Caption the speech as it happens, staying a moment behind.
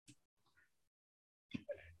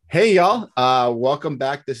Hey y'all, welcome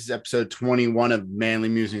back. This is episode 21 of Manly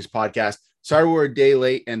Musings podcast. Sorry we're a day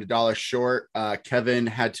late and a dollar short. Kevin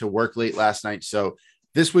had to work late last night, so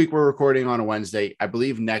this week we're recording on a Wednesday. I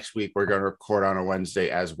believe next week we're going to record on a Wednesday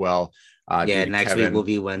as well. Due Yeah, to next week will Kevin,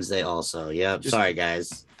 be Wednesday also. Yep. just Sorry,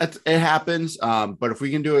 guys. it happens. But if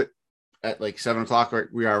we can do it at like 7 o'clock, where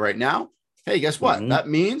we are right now, hey, guess what? Hmm. That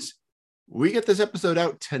means we get this episode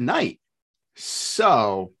out tonight.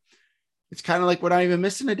 So it's kind of like we're not even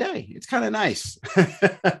missing a day. It's kind of nice.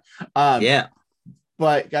 um, Yeah.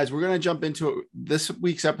 but guys, we're going to jump into it. This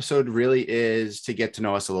week's episode really is to get to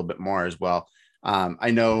know us a little bit more as well.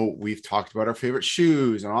 I know we've talked about our favorite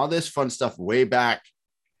shoes and all this fun stuff way back,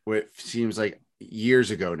 what seems like years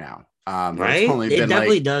ago now. But it's Right. only It been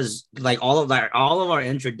definitely like, does. Like all of our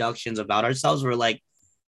introductions about ourselves were like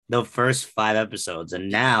the first 5 episodes, and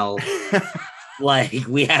now like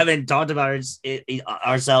we haven't talked about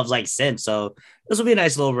ourselves like since. So this will be a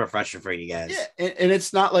nice little refresher for you yeah, guys. and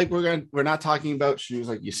it's not like we're not talking about shoes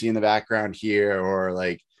like you see in the background here or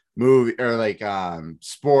like movie or like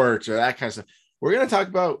sports or that kind of stuff. We're going to talk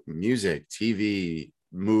about music, TV,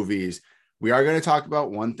 movies. We are going to talk about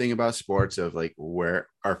one thing about sports of like where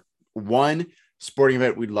our one sporting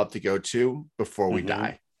event we'd love to go to before we Hmm.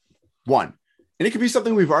 die. One. And it could be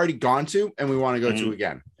something we've already gone to and we want to go to Hmm.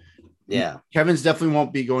 again. Yeah. Kevin's definitely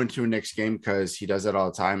won't be going to a Knicks game because he does that all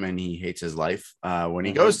the time and he hates his life when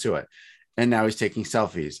he Hmm. goes to it. And now he's taking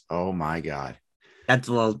selfies. Oh my God. That's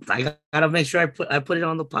well. I gotta make sure I put it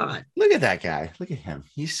on the pod. Look at that guy. Look at him.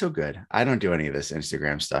 He's so good. I don't do any of this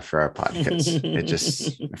Instagram stuff for our pod because it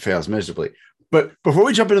just fails miserably. But before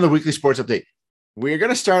we jump into the weekly sports update, we're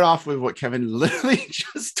going to start off with what Kevin literally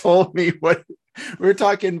just told me. What we were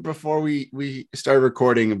talking before we started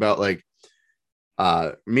recording about like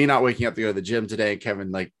me not waking up to go to the gym today and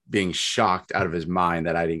Kevin like being shocked out of his mind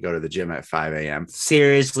that I didn't go to the gym at 5 a.m.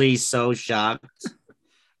 Seriously, so shocked.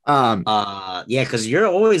 Um, Yeah, because you're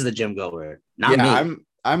always the gym goer, not yeah, me.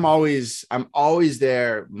 I'm always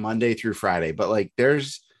there Monday through Friday, but like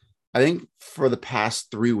there's I think for the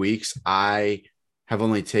past 3 weeks I have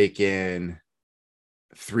only taken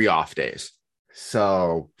 3 off days.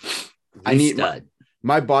 So I You need stud.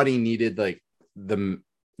 my body needed like the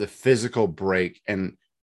the physical break and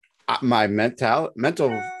my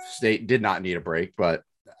mental state did not need a break, but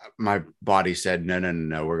my body said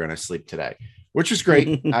no, we're gonna sleep today, which was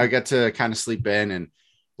great. I got to kind of sleep in and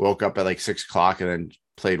woke up at like 6 o'clock and then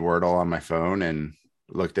played Wordle on my phone and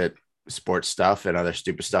looked at sports stuff and other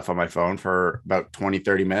stupid stuff on my phone for about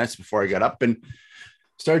 20-30 minutes before I got up and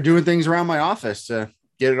started doing things around my office to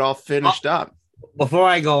get it all Oh, finished up. before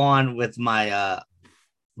I go on with my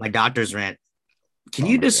doctor's rant, can Oh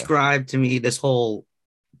you my God. describe to me this whole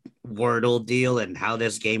Wordle deal and how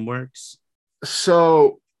this game works?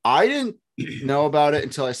 So I didn't know about it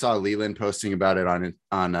until I saw Leland posting about it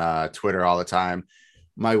on Twitter all the time.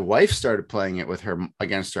 My wife started playing it with her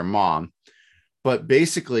against her mom, but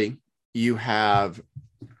basically you have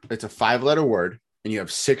it's a 5 letter word and you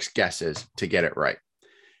have 6 guesses to get it right.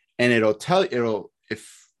 And it'll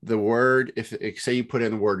if the word if say you put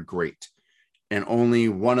in the word great and only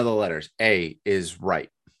one of the letters A is right,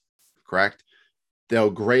 correct? They'll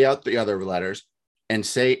gray out the other letters and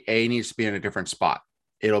say A needs to be in a different spot.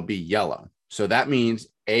 It'll be yellow. So that means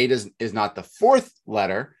is not the fourth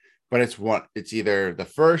letter, but it's either the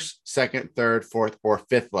first, second, third, fourth, or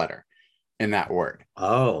fifth letter in that word.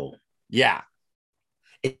 Oh, Yeah.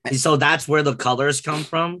 so that's where the colors come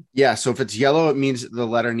from. Yeah. So if it's yellow, it means the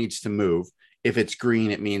letter needs to move. If it's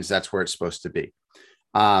green, it means that's where it's supposed to be.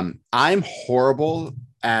 I'm horrible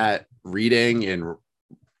at reading and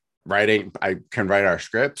writing. I can write our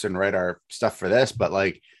scripts and write our stuff for this, but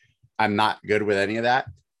like I'm not good with any of that.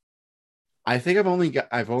 I think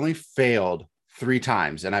I've only failed 3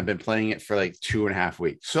 times and I've been playing it for like 2.5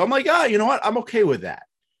 weeks. So I'm like, you know what? I'm okay with that.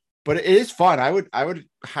 But it is fun. I would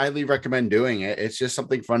highly recommend doing it. It's just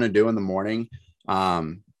something fun to do in the morning.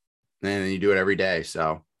 Um, and you do it every day.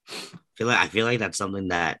 So I feel like that's something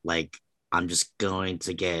that like I'm just going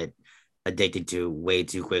to get addicted to way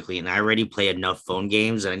too quickly, and I already play enough phone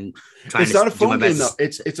games and trying it's to not a do my phone game though.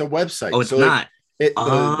 best. It's a Oh, website. it's So like not.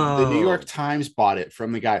 the New York Oh, Times bought it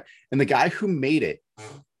from the guy, and the guy who made it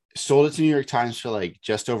sold it to New York Times for like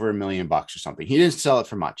just over $1 million or something. He didn't sell it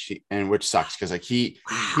for much, and which sucks because like he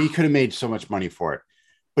wow. could have made so much money for it,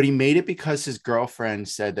 but he made it because his girlfriend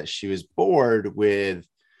said that she was bored with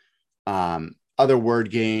other word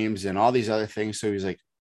games and all these other things. So he was like,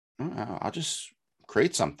 "Oh, I'll just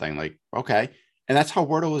create something." Like, okay, and that's how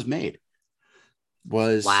Wordle was made.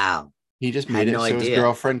 Was Wow. He just Had made it no so his idea.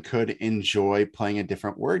 girlfriend could enjoy playing a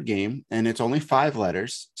different word game, and it's only 5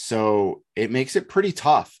 letters. So it makes it pretty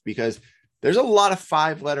tough because there's a lot of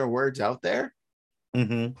 5-letter words out there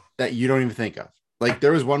Mm-hmm. that you don't even think of. Like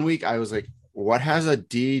there was one week I was like, what has a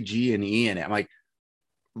D, G, and E in it? I'm like,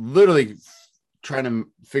 literally trying to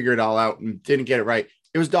figure it all out and didn't get it right.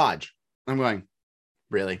 It was Dodge. I'm going,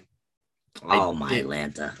 really? I Oh my did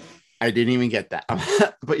Lanta. I didn't even get that.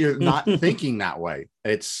 But you're not thinking that way.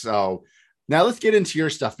 It's so now let's get into your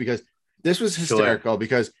stuff because this was Sure. hysterical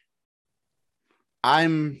because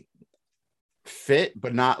I'm fit,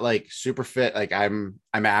 but not like super fit. Like I'm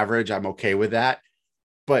average. I'm okay with that.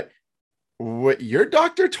 But what your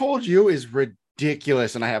doctor told you is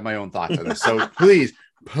ridiculous. And I have my own thoughts on this. So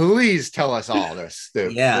please tell us all this,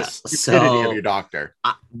 the Yeah. stupidity of your So doctor.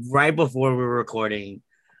 right before we were recording,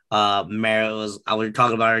 I was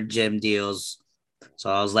talking about our gym deals. So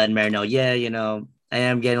I was letting Mary know, yeah, I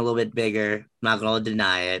am getting a little bit bigger. I'm not gonna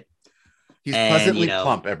deny it. He's And pleasantly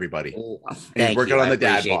plump, everybody. oh, And he's thank working you. on I the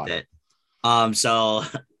dad appreciate bod. that. So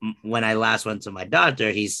when I last went to my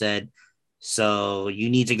doctor, he said, so you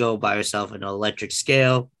need to go buy yourself an electric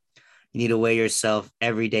scale. You need to weigh yourself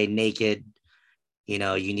every day naked. You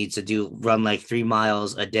need to run like 3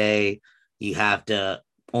 miles a day. You have to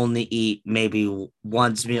only eat maybe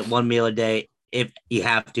one meal a day. If you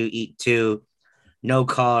have to eat two, no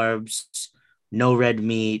carbs, no red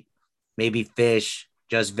meat, maybe fish,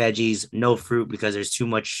 just veggies, no fruit because there's too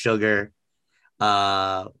much sugar.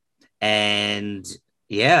 Uh, and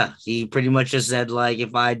yeah, he pretty much just said like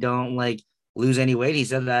if I don't like lose any weight, he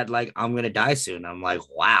said that like I'm gonna die soon. I'm like,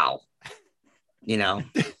 wow, you know,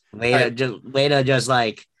 All right. way to just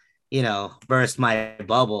like, burst my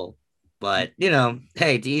bubble. But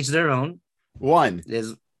hey, to each their own. One,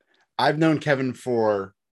 Is I've known Kevin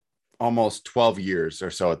for almost 12 years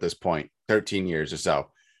or so at this point, 13 years or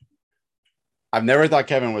so. I've never thought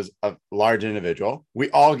Kevin was a large individual. We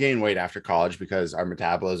all gain weight after college because our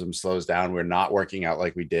metabolism slows down. We're not working out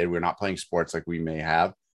like we did. We're not playing sports like we may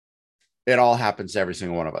have. It all happens to every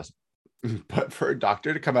single one of us. But for a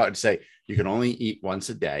doctor to come out and say you can only eat once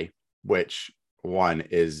a day, which one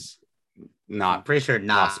is I'm not pretty sure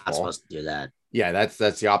not possible. supposed to do that. Yeah, that's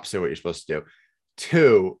the opposite of what you're supposed to do.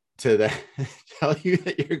 Two, to the tell you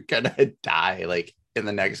that you're gonna die like in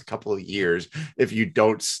the next couple of years if you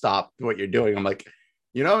don't stop what you're doing. I'm like,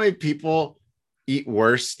 how many people eat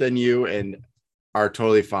worse than you and are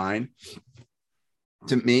totally fine?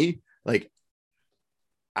 To me, like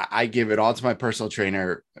I give it all to my personal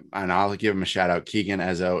trainer, and I'll give him a shout out, Keegan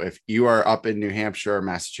Ezzo. If you are up in New Hampshire or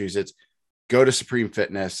Massachusetts, go to Supreme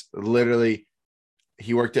Fitness. Literally,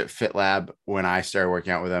 he worked at Fit Lab when I started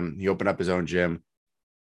working out with him. He opened up his own gym.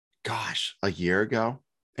 Gosh, a year ago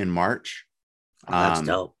in March. Oh, that's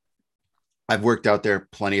dope. I've worked out there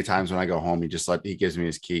plenty of times when I go home. He gives me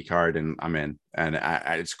his key card and I'm in, and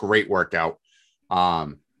it's a great workout.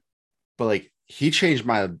 But like he changed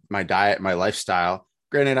my diet, my lifestyle.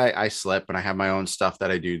 Granted, I slip and I have my own stuff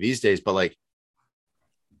that I do these days, but like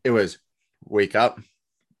it was wake up,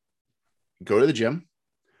 go to the gym,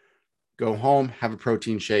 go home, have a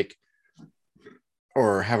protein shake,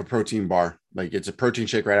 or have a protein bar. Like it's a protein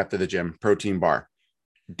shake right after the gym, protein bar.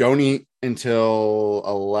 Don't eat until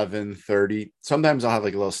 11:30. Sometimes I'll have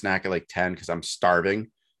like a little snack at like 10 because I'm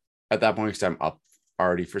starving at that point because I'm up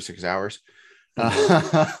already for 6 hours.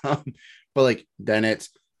 But like then it's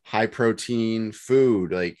high protein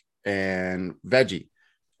food, like and veggie,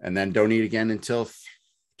 and then don't eat again until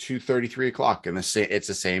 2:30, 3 o'clock. And it's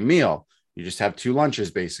the same meal. You just have two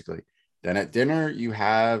lunches basically. Then at dinner, you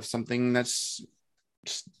have something that's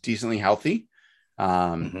just decently healthy. My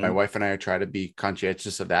Mm-hmm. wife and I try to be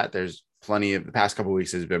conscientious of that. There's plenty of the past couple of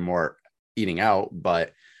weeks has been more eating out,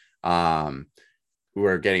 but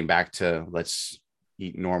we're getting back to let's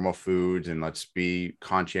eat normal foods and let's be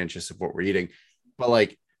conscientious of what we're eating. But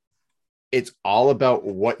like it's all about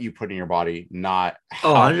what you put in your body, not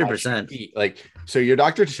Oh, how much you 100%. eat. Like, so your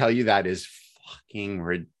doctor to tell you that is fucking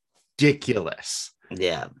ridiculous.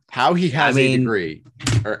 Yeah. How he I has a mean, degree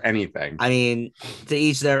or anything. I mean, to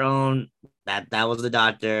each their own. That was the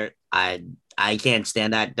doctor. I can't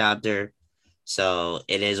stand that doctor. So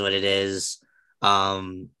it is what it is.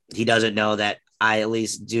 He doesn't know that I at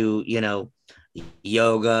least do,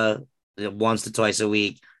 yoga once to twice a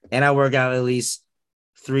week. And I work out at least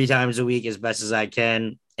 3 times a week as best as I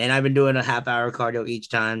can. And I've been doing a half hour cardio each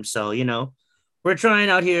time. So, we're trying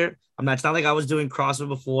out here. It's not like I was doing CrossFit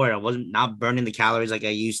before. I wasn't not burning the calories like I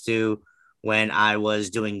used to when I was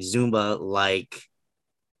doing Zumba, like,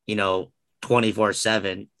 you know,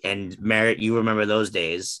 24/7. And Merritt, you remember those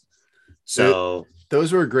days. It, So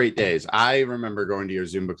those were great days. I remember going to your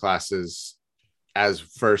Zumba classes as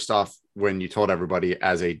first off when you told everybody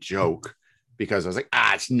as a joke because I was like,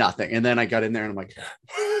 it's nothing. And then I got in there and I'm like,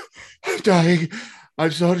 I'm dying.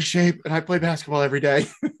 I'm so out of shape and I play basketball every day.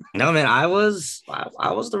 No, man, I was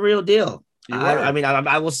the real deal. You were. I mean,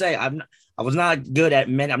 I will say I was not good at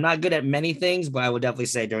many. I'm not good at many things, but I would definitely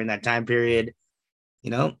say during that time period,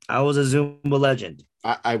 I was a Zumba legend.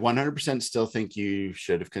 I 100% still think you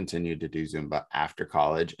should have continued to do Zumba after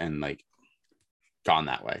college and like gone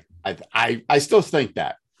that way. I still think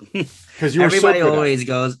that because you were everybody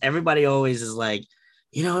always is like,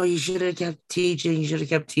 you should have kept teaching. You should have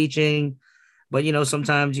kept teaching. But,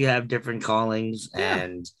 sometimes you have different callings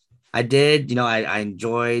and I did, I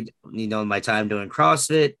enjoyed, my time doing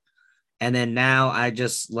CrossFit. And then now I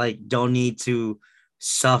just like don't need to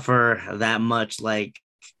suffer that much like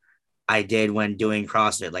I did when doing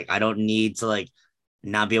CrossFit. Like I don't need to like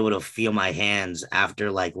not be able to feel my hands after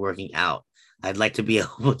like working out. I'd like to be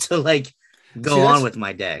able to like go on with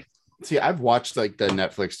my day. See, I've watched like the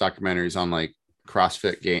Netflix documentaries on like the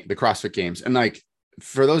CrossFit games. And like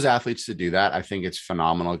for those athletes to do that, I think it's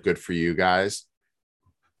phenomenal. Good for you guys.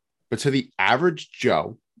 But to the average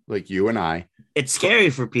Joe, like you and I, it's scary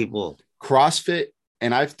for people. CrossFit,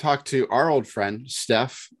 and I've talked to our old friend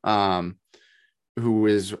Steph, who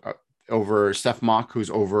is Steph Mock, who's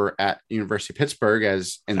over at University of Pittsburgh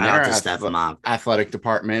as in their athletic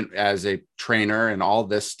department as a trainer and all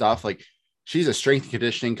this stuff. Like she's a strength and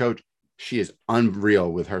conditioning coach. She is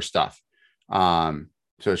unreal with her stuff.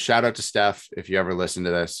 So shout out to Steph. If you ever listen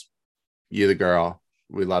to this, you the girl,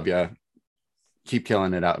 we love you. Keep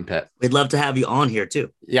killing it out in Pitt. We'd love to have you on here too.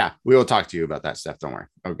 Yeah, we will talk to you about that stuff. Don't worry.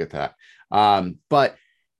 I'll get to that. But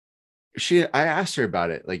I asked her about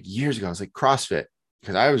it like years ago. I was like, CrossFit,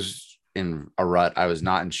 because I was in a rut. I was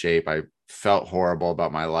not in shape. I felt horrible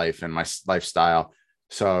about my life and my lifestyle.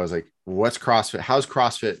 So I was like, what's CrossFit? How's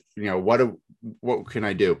CrossFit? What can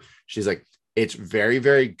I do? She's like, it's very,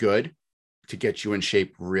 very good to get you in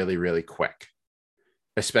shape really, really quick,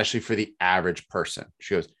 especially for the average person.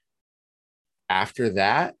 She goes, after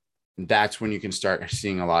that, that's when you can start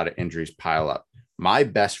seeing a lot of injuries pile up. My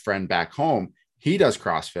best friend back home, he does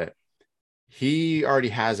CrossFit. He already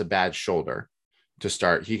has a bad shoulder to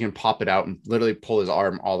start. He can pop it out and literally pull his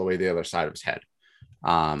arm all the way to the other side of his head,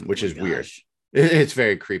 which is weird. It's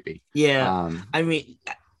very creepy. Yeah. I mean,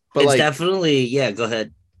 but it's like, definitely, go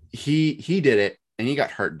ahead. He did it and he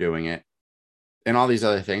got hurt doing it and all these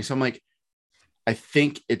other things. So I'm like, I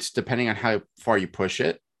think it's depending on how far you push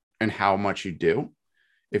it and how much you do.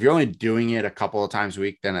 If you're only doing it a couple of times a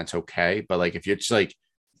week, then that's okay. But like, if you're just like,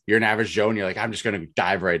 you're an average Joe and you're like, I'm just going to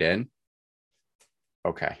dive right in.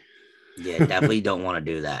 Okay. Yeah, definitely don't want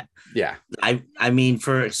to do that. Yeah. I mean,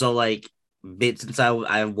 since I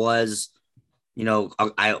was,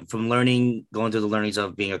 from going through the learnings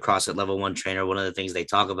of being a CrossFit level 1 trainer, one of the things they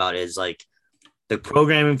talk about is like the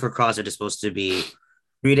programming for CrossFit is supposed to be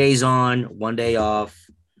 3 days on, 1 day off,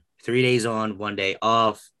 3 days on, 1 day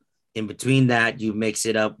off. In between that, you mix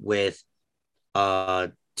it up with 2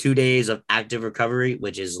 days of active recovery,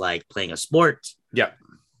 which is like playing a sport,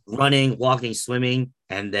 running, walking, swimming,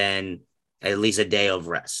 and then at least a day of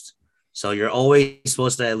rest. So you're always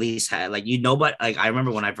supposed to at least have but like I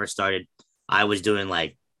remember when I first started, I was doing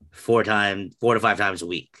like 4 to 5 times a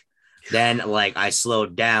week. Then like I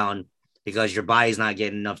slowed down because your body's not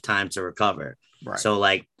getting enough time to recover. Right. So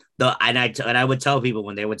like I would tell people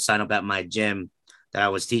when they would sign up at my gym that I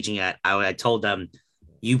was teaching at, I told them,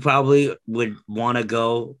 you probably would want to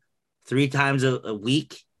go 3 times a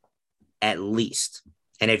week at least.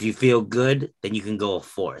 And if you feel good, then you can go a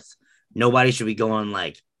 4th. Nobody should be going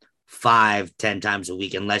like 5-10 times a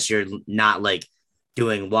week unless you're not like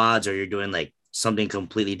doing WODs or you're doing like something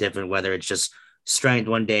completely different, whether it's just strength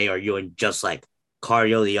one day or you're doing just like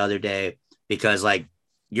cardio the other day, because like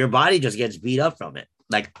your body just gets beat up from it.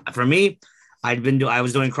 Like for me, I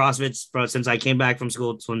was doing CrossFit since I came back from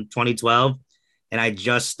school in 2012, and I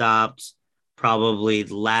just stopped probably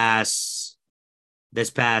this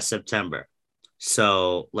past September.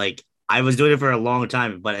 So like I was doing it for a long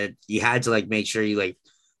time, but you had to like make sure you like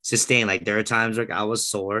sustain. Like there are times like I was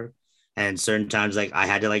sore, and certain times like I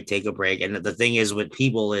had to like take a break. And the thing is with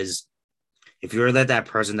people is, if you're that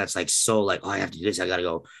person that's like so like, oh, I have to do this, I gotta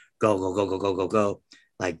go.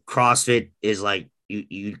 Like CrossFit is like,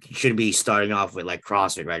 you should be starting off with like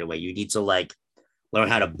CrossFit right away. You need to like learn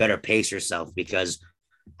how to better pace yourself, because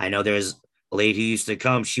I know there's a lady who used to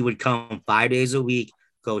come. She would come 5 days a week,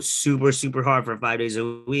 go super, super hard for 5 days a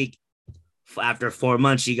week. After 4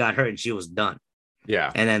 months, she got hurt and she was done. Yeah.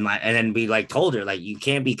 And then we like told her, like, you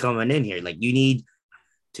can't be coming in here. Like you need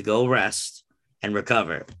to go rest and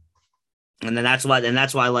recover. And that's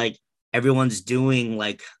why like everyone's doing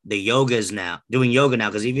like doing yoga now.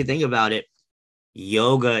 Because if you think about it,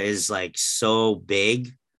 yoga is like so big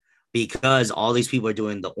because all these people are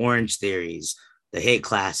doing the Orange Theories, the HIIT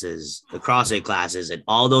classes, the CrossFit classes, and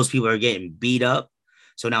all those people are getting beat up.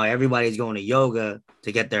 So now everybody's going to yoga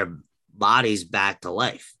to get their bodies back to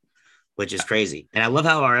life, which is crazy. And I love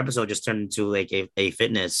how our episode just turned into like a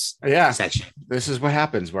fitness section. This is what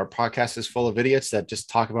happens. Our podcast is full of idiots that just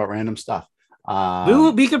talk about random stuff.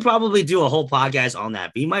 We could probably do a whole podcast on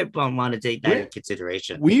that. We might want to take that in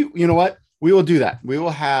consideration. You know what? We will do that. We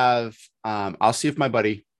will have. I'll see if my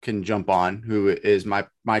buddy can jump on, who is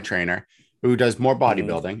my trainer, who does more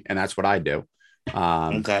bodybuilding, and that's what I do.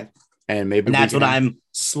 Okay. And maybe that's what I'm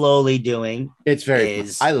slowly doing. It's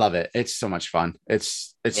I love it. It's so much fun.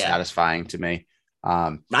 It's satisfying to me.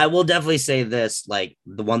 I will definitely say this, like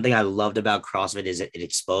the one thing I loved about CrossFit is it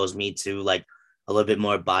exposed me to like a little bit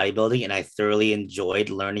more bodybuilding, and I thoroughly enjoyed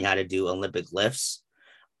learning how to do Olympic lifts.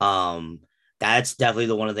 That's definitely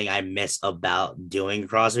the one thing I miss about doing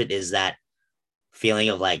CrossFit is that feeling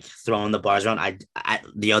of like throwing the bars around. I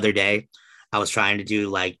the other day I was trying to do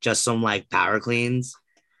like just some like power cleans,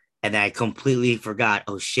 and then I completely forgot.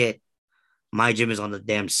 Oh shit, my gym is on the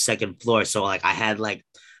damn second floor. So like I had like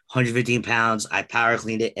 115 pounds. I power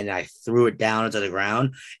cleaned it and I threw it down into the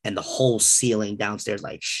ground, and the whole ceiling downstairs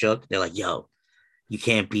like shook. They're like, "Yo, you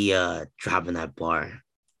can't be dropping that bar.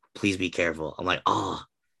 Please be careful." I'm like, "Oh,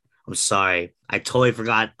 I'm sorry. I totally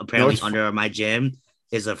forgot." Apparently, under my gym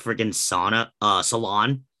is a freaking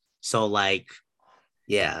salon. So like,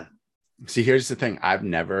 yeah. See, here's the thing. I've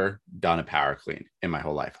never done a power clean in my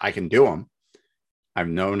whole life. I can do them. I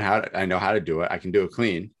know how to do it. I can do it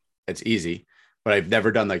clean. It's easy, but I've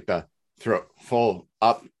never done like the throw full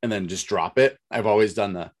up and then just drop it. I've always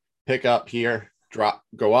done the pick up here, drop,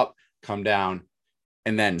 go up, come down,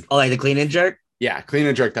 and then like the clean and jerk. Yeah, clean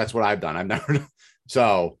and jerk. That's what I've done. I've never done.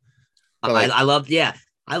 So I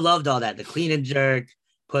loved all that. The clean and jerk,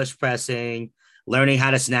 push pressing, learning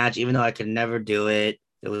how to snatch, even though I could never do it.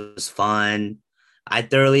 It was fun. I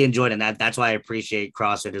thoroughly enjoyed it. And that's why I appreciate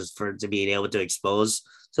CrossFit is to being able to expose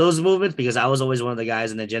those movements, because I was always one of the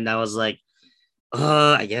guys in the gym that was like,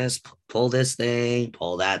 I guess pull this thing,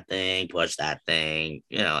 pull that thing, push that thing.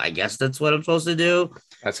 I guess that's what I'm supposed to do.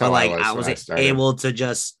 That's how I was able to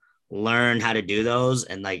just learn how to do those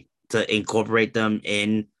and like to incorporate them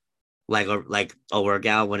in like a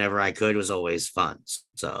workout whenever I could was always fun.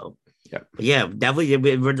 So yeah, definitely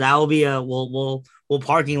that will be we'll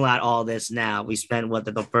parking lot all this now. We spent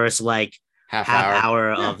the first like half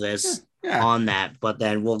hour of this on that, but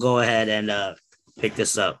then we'll go ahead and pick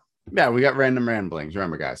this up. Yeah, we got random ramblings.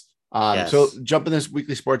 Remember, guys. So jump in this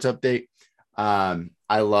weekly sports update.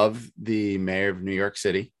 I love the mayor of New York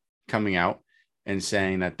City coming out and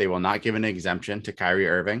saying that they will not give an exemption to Kyrie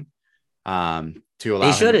Irving to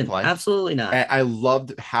allow him to play. Absolutely not. And I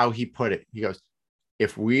loved how he put it. He goes,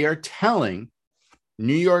 if we are telling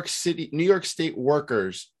New York State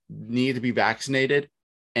workers need to be vaccinated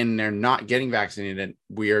and they're not getting vaccinated,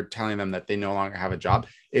 we are telling them that they no longer have a job.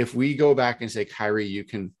 If we go back and say, Kyrie, you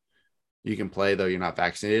can play though you're not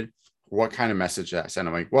vaccinated, what kind of message does that send?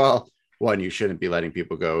 I'm like, well, one, you shouldn't be letting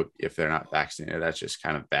people go if they're not vaccinated. That's just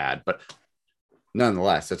kind of bad. But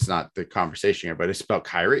nonetheless, that's not the conversation here, but it's about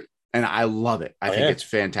Kyrie. And I love it. I think it's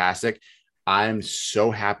fantastic. I'm so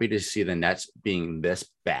happy to see the Nets being this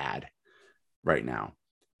bad right now.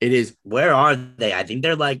 It is. Where are they? I think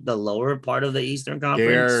they're like the lower part of the Eastern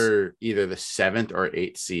Conference. They're either the 7th or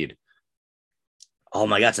 8th seed. Oh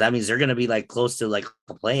my God. So that means they're going to be like close to like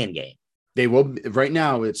a play-in game. They will. Right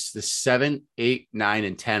now, it's the 7, 8, 9,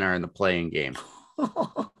 and 10 are in the play-in game.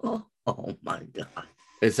 Oh my God.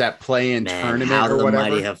 It's that play-in tournament how or the whatever.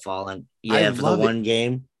 mighty have fallen. Yeah, for the one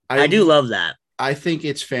game. I do love that. I think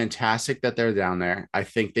it's fantastic that they're down there. I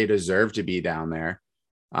think they deserve to be down there.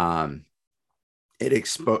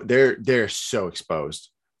 They're so exposed.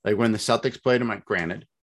 Like when the Celtics played them, like granted,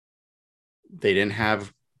 they didn't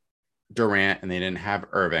have Durant and they didn't have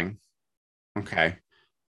Irving. Okay.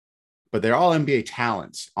 But they're all NBA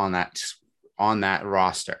talents on that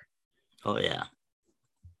roster. Oh yeah.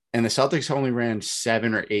 And the Celtics only ran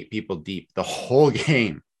 7 or 8 people deep the whole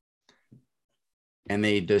game. And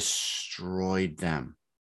they destroyed them.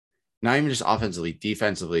 Not even just offensively,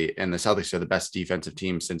 defensively. And the Celtics are the best defensive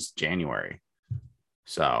team since January.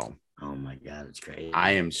 So. Oh my God, it's crazy.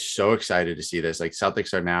 I am so excited to see this. Like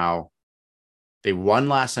Celtics are now, they won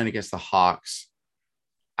last night against the Hawks.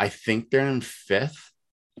 I think they're in 5th.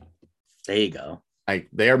 There you go. Like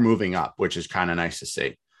they are moving up, which is kind of nice to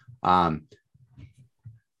see. Granted,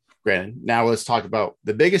 now let's talk about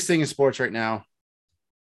the biggest thing in sports right now.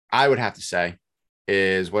 I would have to say,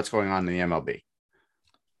 is what's going on in the MLB. Oh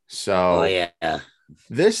So yeah.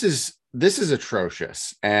 this is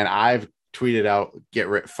atrocious, and I've tweeted out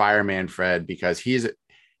fire Manfred because he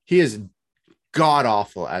is god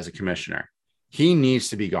awful as a commissioner. He needs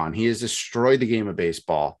to be gone. He has destroyed the game of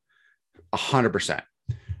baseball 100%.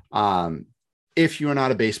 If you are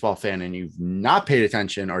not a baseball fan and you've not paid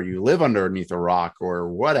attention, or you live underneath a rock or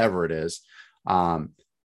whatever it is,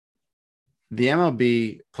 the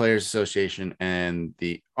MLB Players Association and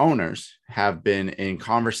the owners have been in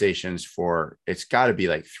conversations for, it's got to be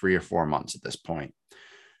like 3 or 4 months at this point,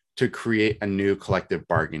 to create a new collective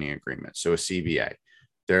bargaining agreement. So a CBA.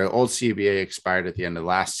 Their old CBA expired at the end of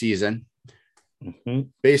last season. Mm-hmm.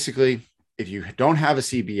 Basically, if you don't have a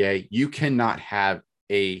CBA, you cannot have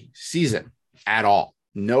a season at all.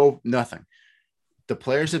 No, nothing. The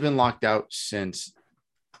players have been locked out since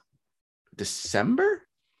December.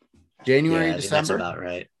 January, December. That's about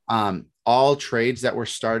right. All trades that were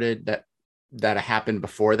started that happened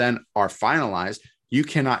before then are finalized. You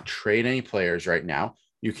cannot trade any players right now.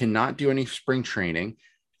 You cannot do any spring training.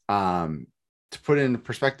 To put it into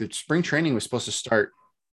perspective, spring training was supposed to start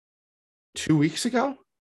 2 weeks ago.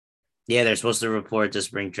 Yeah, they're supposed to report to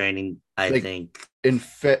spring training, I think.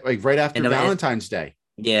 Like right after Valentine's Day.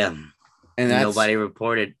 Yeah. And nobody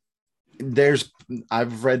reported.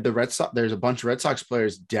 I've read the Red Sox. There's a bunch of Red Sox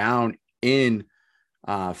players down in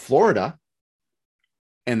Florida,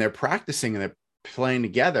 and they're practicing and they're playing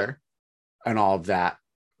together and all of that,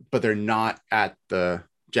 but they're not at the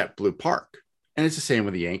JetBlue Park. And it's the same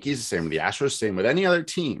with the Yankees, the same with the Astros, same with any other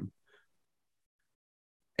team.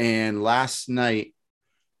 And last night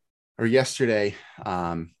or yesterday,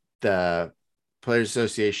 the Players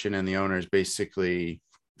Association and the owners basically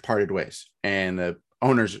parted ways, and the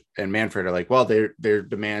owners and Manfred are like, well, their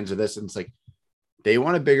demands are this. And it's like, they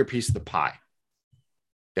want a bigger piece of the pie.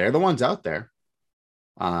 They're the ones out there.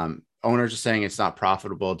 Owners are saying it's not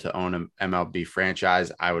profitable to own an MLB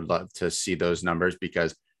franchise. I would love to see those numbers,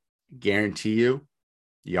 because I guarantee you,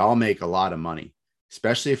 y'all make a lot of money,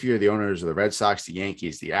 especially if you're the owners of the Red Sox, the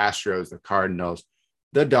Yankees, the Astros, the Cardinals,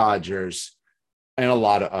 the Dodgers, and a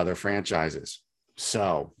lot of other franchises.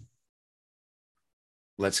 So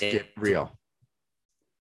let's get real.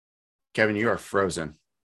 Kevin, you are frozen.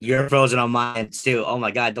 You're frozen on mine too. Oh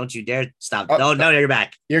my God. Don't you dare stop. Oh, no, you're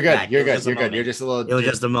back. You're good. Back. You're good. You're good. You're just a little. It was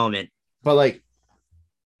just a moment. But like,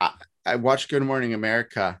 I watched Good Morning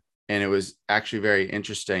America, and it was actually very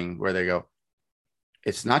interesting where they go,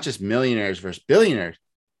 it's not just millionaires versus billionaires.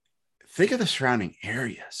 Think of the surrounding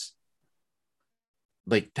areas.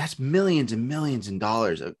 Like, that's millions and millions of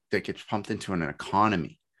dollars that gets pumped into an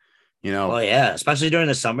economy, you know? Oh yeah. Especially during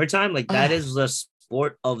the summertime. Like that is the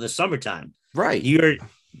sport of the summertime. Right.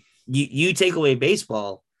 You take away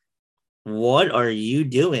baseball. What are you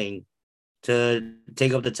doing to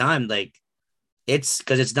take up the time? Like, it's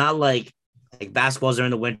because it's not like basketball's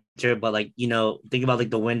during the winter, but like, think about like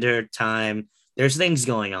the winter time. There's things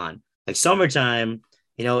going on. Like summertime,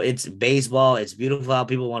 it's baseball. It's beautiful how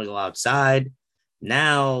people want to go outside.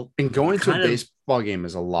 Now, and going to a baseball game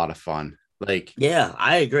is a lot of fun. Like, yeah,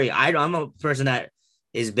 I agree. I'm a person that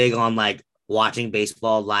is big on like watching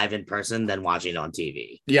baseball live in person than watching it on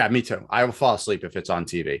TV. Yeah, me too. I will fall asleep if it's on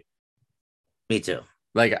TV. Me too.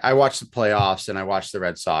 Like, I watch the playoffs and I watch the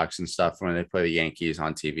Red Sox and stuff when they play the Yankees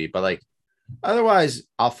on TV. But like, otherwise,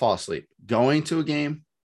 I'll fall asleep. Going to a game,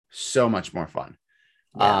 so much more fun.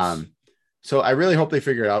 Yes. So I really hope they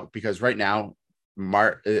figure it out, because right now,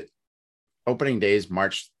 opening day is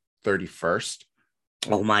March 31st.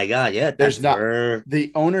 Oh my God! Yeah, there's not.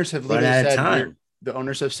 The owners have literally said the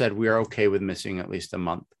owners have said we are okay with missing at least a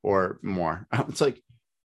month or more. It's like,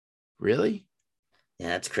 really? Yeah,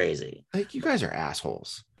 that's crazy. Like, you guys are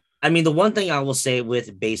assholes. I mean, the one thing I will say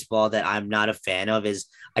with baseball that I'm not a fan of is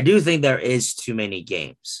I do think there is too many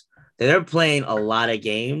games. They're playing a lot of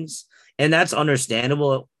games, and that's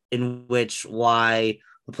understandable, in which why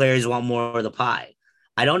the players want more of the pie.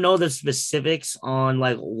 I don't know the specifics on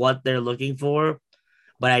like what they're looking for,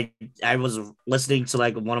 but I was listening to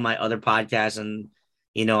like one of my other podcasts, and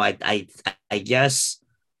I guess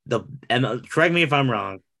correct me if I'm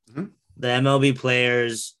wrong, mm-hmm. The MLB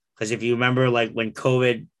players, because if you remember, like when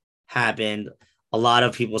COVID happened, a lot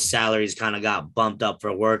of people's salaries kind of got bumped up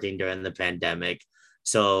for working during the pandemic.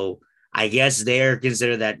 So I guess they're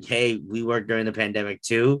considered that, hey, we worked during the pandemic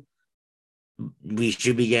too. We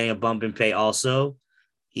should be getting a bump in pay also,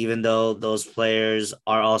 even though those players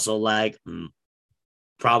are also like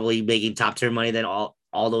probably making top tier money than all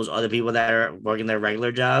those other people that are working their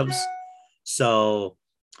regular jobs. So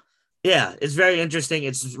yeah, it's very interesting.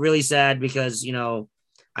 It's really sad because,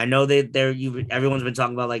 I know everyone's been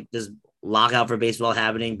talking about like this lockout for baseball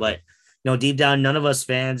happening, but deep down, none of us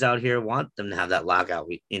fans out here want them to have that lockout.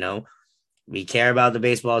 We care about the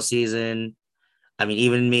baseball season. I mean,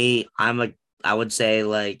 even me, I would say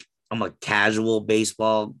like I'm a casual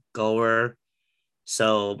baseball goer.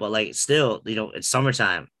 So, but like still, it's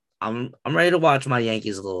summertime. I'm ready to watch my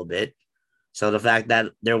Yankees a little bit. So the fact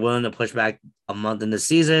that they're willing to push back a month in the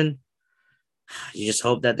season, you just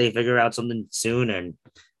hope that they figure out something soon and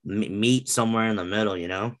meet somewhere in the middle.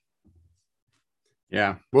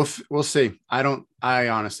 Yeah, we'll see. I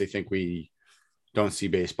honestly think we don't see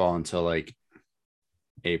baseball until like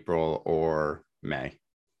April or May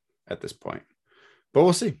at this point. But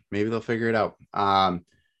we'll see. Maybe they'll figure it out. How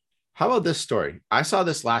about this story? I saw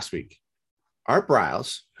this last week. Art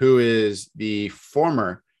Briles, who is the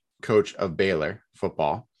former coach of Baylor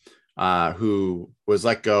football, who was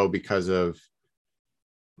let go because of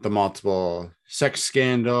the multiple sex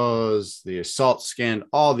scandals, the assault scandal,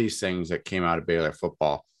 all these things that came out of Baylor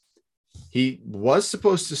football. He was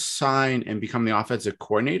supposed to sign and become the offensive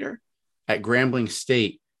coordinator at Grambling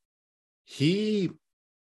State. He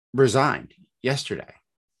resigned yesterday.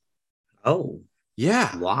 Oh,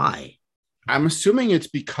 yeah. Why? I'm assuming it's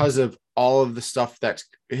because of all of the stuff that's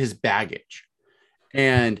his baggage.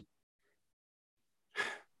 And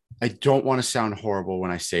I don't want to sound horrible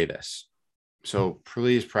when I say this. So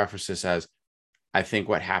please preface this as I think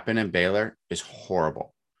what happened in Baylor is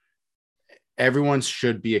horrible. Everyone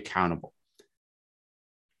should be accountable.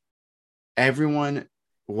 Everyone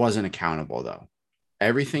wasn't accountable, though.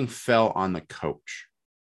 Everything fell on the coach,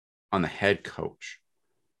 on the head coach.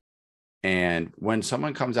 And when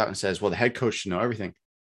someone comes out and says, well, the head coach should know everything,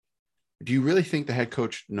 do you really think the head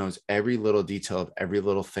coach knows every little detail of every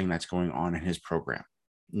little thing that's going on in his program?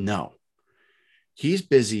 No. He's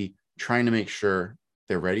busy trying to make sure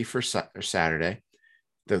they're ready for Saturday,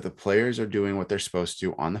 that the players are doing what they're supposed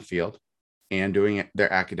to on the field and doing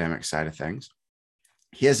their academic side of things.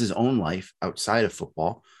 He has his own life outside of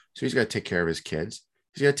football. So he's got to take care of his kids.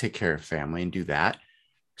 He's got to take care of family and do that.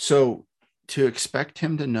 So to expect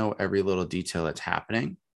him to know every little detail that's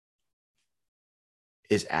happening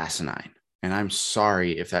is asinine. And I'm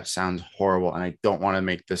sorry if that sounds horrible. And I don't want to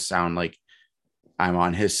make this sound like I'm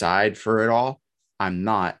on his side for it all. I'm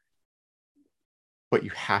not. But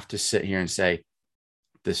you have to sit here and say,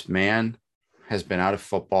 this man has been out of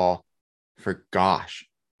football for, gosh,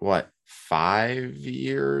 what, 5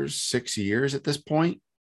 years, 6 years at this point?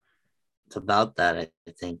 It's about that,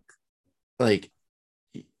 I think. Like,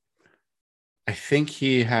 I think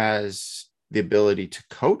he has the ability to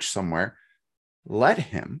coach somewhere. Let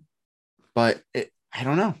him. But I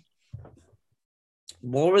don't know.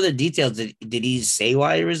 What were the details? Did he say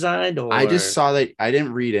why he resigned? Or I just saw that. I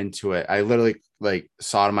didn't read into it. I literally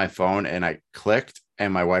saw it on my phone and I clicked,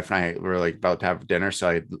 and my wife and I were like about to have dinner. So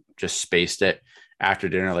I just spaced it after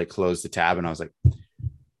dinner, like closed the tab, and I was like,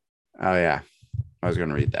 oh yeah, I was going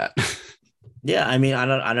to read that. Yeah, I mean,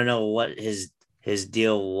 I don't know what his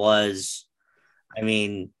deal was. I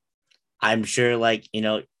mean, I'm sure like,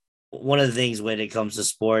 one of the things when it comes to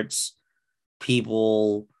sports,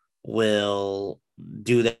 people will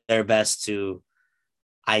do their best to,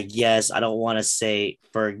 I guess, I don't want to say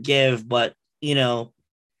forgive, but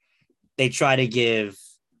they try to give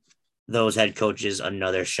those head coaches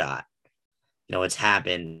another shot. It's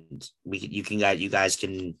happened. You guys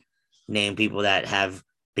can name people that have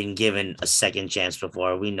been given a second chance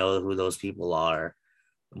before. We know who those people are,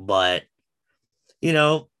 but you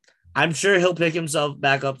know, I'm sure he'll pick himself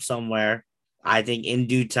back up somewhere. I think in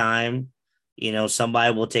due time,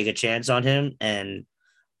 somebody will take a chance on him, and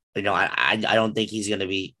I don't think he's going to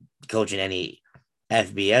be coaching any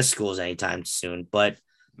FBS schools anytime soon. But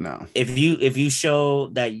No. if you show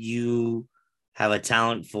that you have a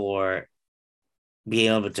talent for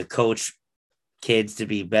being able to coach kids to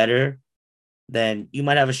be better, then you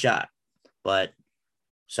might have a shot. But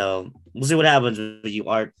so we'll see what happens with you,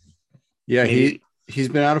 Art. Yeah, Maybe. he's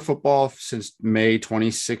been out of football since May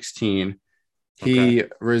 2016. Okay. He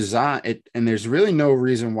resigned, and there's really no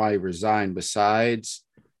reason why he resigned besides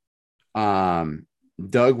Doug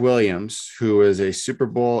Williams, who is a Super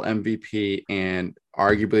Bowl MVP and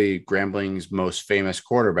arguably Grambling's most famous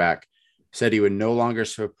quarterback, said he would no longer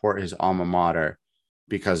support his alma mater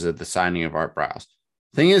because of the signing of Art Briles.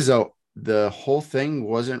 Thing is, though, the whole thing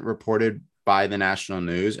wasn't reported by the national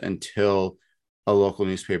news until a local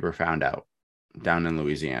newspaper found out down in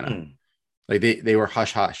Louisiana. Like they were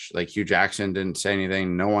hush hush. Like Hugh Jackson didn't say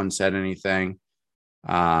anything. No one said anything.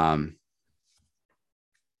 But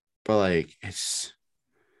like it's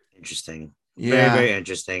Interesting. Very, yeah. very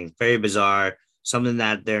interesting. Very bizarre. something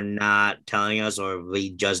that they're not telling us or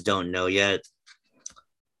we just don't know yet.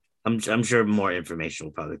 I'm sure more information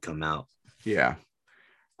will probably come out. Yeah.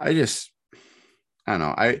 I just, I don't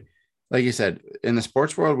know. Like you said, in the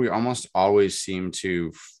sports world, we almost always seem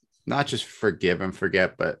to not just forgive and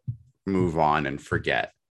forget, but move on and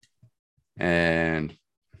forget. And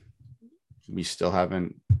we still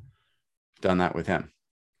haven't done that with him.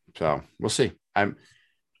 So we'll see. I'm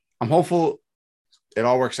hopeful it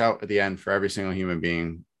all works out at the end for every single human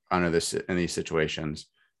being under this in these situations.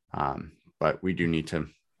 But we do need to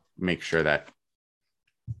make sure that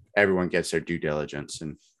everyone gets their due diligence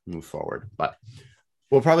and move forward. But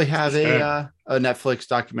we'll probably have a Netflix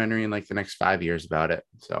documentary in like the next 5 years about it.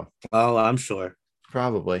 So, oh, I'm sure.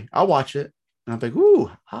 Probably I'll watch it and I'll be like,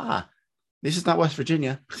 ooh, this is not West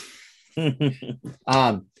Virginia.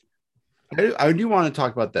 I do want to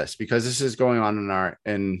talk about this because this is going on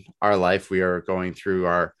in our life. We are going through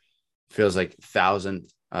our feels like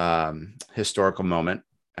 1,000th historical moment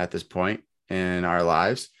at this point in our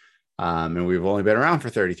lives. And we've only been around for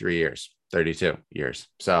 32 years.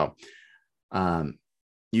 So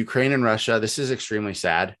Ukraine and Russia, this is extremely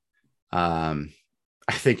sad.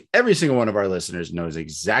 I think every single one of our listeners knows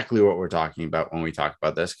exactly what we're talking about when we talk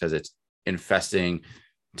about this because it's infesting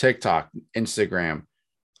TikTok, Instagram,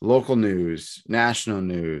 local news, national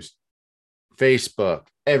news, Facebook,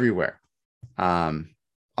 everywhere. All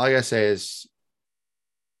I gotta say is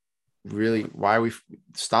really why we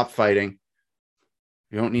stop fighting.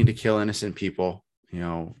 You don't need to kill innocent people,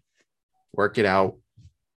 work it out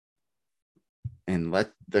and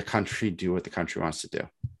let the country do what the country wants to do.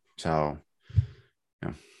 So,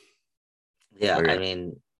 yeah, I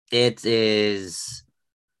mean, it is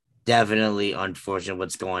definitely unfortunate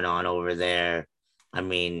what's going on over there. I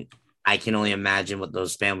mean, I can only imagine what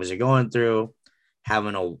those families are going through,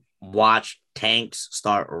 having to watch tanks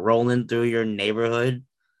start rolling through your neighborhood,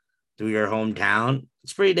 through your hometown.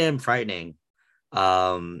 It's pretty damn frightening.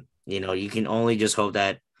 You can only just hope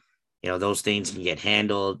that, those things can get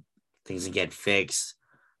handled, things can get fixed.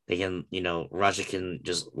 They can, Russia can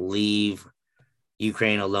just leave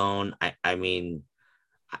Ukraine alone. I mean,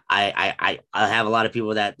 I have a lot of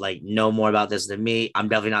people that like know more about this than me. I'm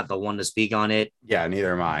definitely not the one to speak on it. Yeah,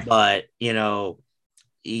 neither am I. But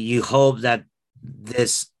you hope that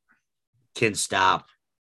this can stop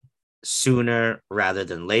sooner rather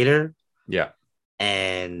than later. Yeah.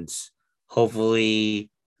 And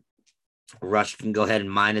hopefully Russia can go ahead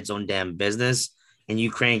and mind its own damn business and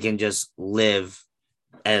Ukraine can just live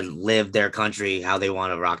their country how they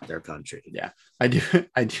want to rock their country. Yeah, I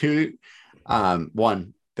do.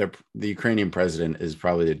 One, the Ukrainian president is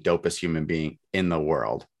probably the dopest human being in the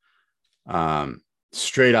world.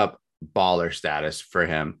 Straight up baller status for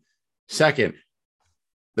him. Second,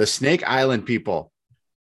 the Snake Island people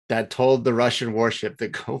that told the Russian warship to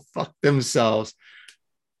go fuck themselves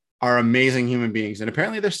are amazing human beings. And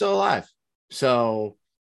apparently they're still alive. So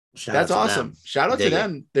that's awesome. Shout out to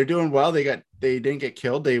them. They're doing well. They didn't get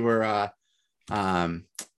killed. They were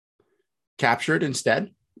captured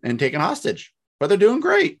instead and taken hostage, but they're doing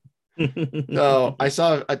great. So I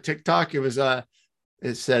saw a TikTok.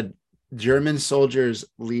 It said German soldiers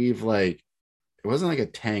leave it wasn't like a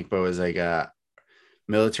tank, but it was like a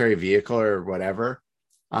military vehicle or whatever.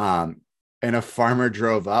 And a farmer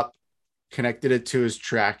drove up, connected it to his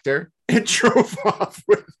tractor, and drove off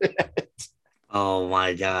with it. Oh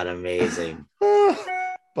my God, amazing.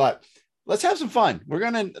 But let's have some fun. We're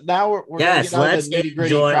let's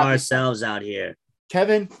enjoy ourselves out here.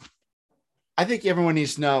 Kevin, I think everyone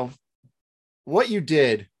needs to know what you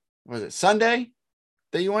did. Was it Sunday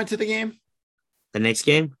that you went to the game? The Knicks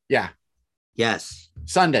game? Yeah. Yes.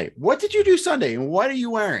 Sunday. What did you do Sunday and what are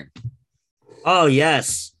you wearing? Oh,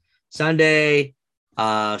 yes. Sunday.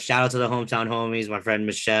 Shout out to the hometown homies, my friend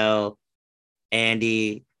Michelle,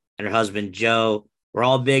 Andy, and her husband Joe. We're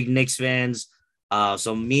all big Knicks fans.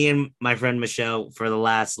 So me and my friend Michelle, for the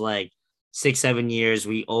last 6-7 years,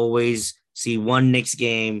 we always see one Knicks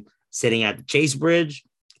game sitting at the Chase Bridge.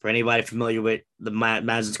 For anybody familiar with the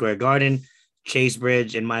Madison Square Garden, Chase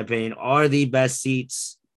Bridge, in my opinion, are the best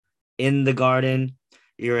seats in the Garden.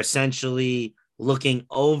 You're essentially looking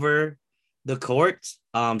over the court.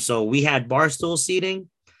 So we had barstool seating.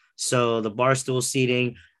 So the barstool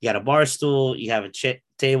seating, you got a bar stool, you have a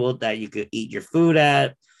table that you could eat your food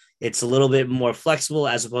at. It's a little bit more flexible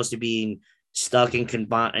as opposed to being stuck and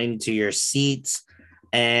confined to your seats.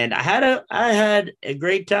 And I had a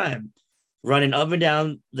great time running up and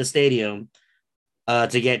down the stadium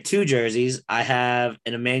to get 2 jerseys. I have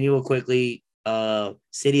an Emmanuel Quickly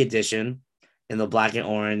City Edition in the black and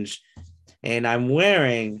orange, and I'm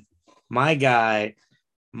wearing my guy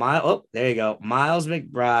There you go. Miles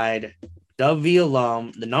McBride, W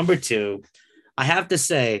alum, the number 2. I have to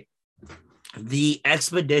say, the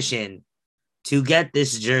expedition to get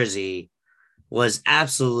this jersey was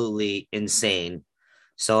absolutely insane.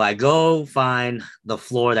 So I go find the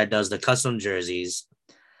floor that does the custom jerseys.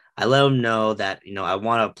 I let them know that, I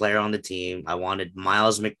want a player on the team. I wanted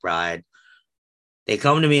Miles McBride. They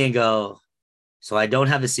come to me and go, so I don't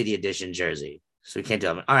have a city edition jersey. So we can't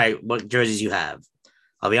tell them, all right, what jerseys you have?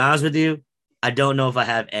 I'll be honest with you. I don't know if I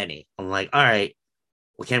have any. I'm like, all right,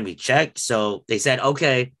 well, can we check? So they said,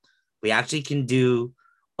 okay, we actually can do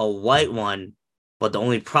a white one, but the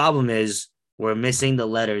only problem is we're missing the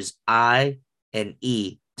letters I and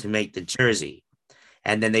E to make the jersey.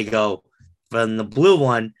 And then they go, from the blue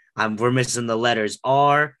one, we're missing the letters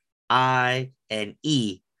R, I, and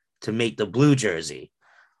E to make the blue jersey.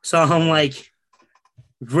 So I'm like,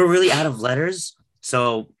 we're really out of letters.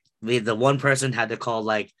 So the one person had to call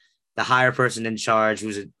like the higher person in charge,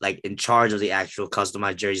 who's like in charge of the actual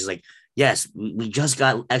customized jerseys. Like, yes, we just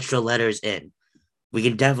got extra letters in. We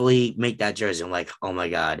can definitely make that jersey. I'm like, oh my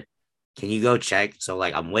God, can you go check? So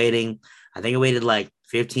like, I'm waiting. I think I waited like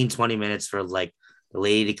 15, 20 minutes for like the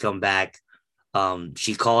lady to come back.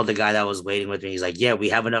 She called the guy that was waiting with me. He's like, yeah, we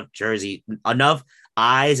have enough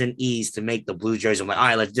I's and E's to make the blue jersey. I'm like, all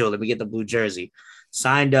right, let's do it. Let me get the blue jersey.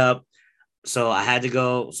 Signed up. So I had to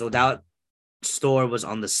go. So that store was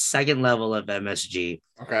on the second level of MSG.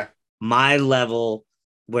 Okay. My level,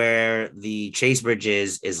 where the Chase Bridge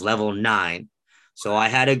is level 9. So I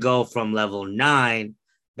had to go from level 9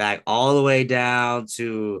 back all the way down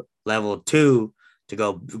to level 2 to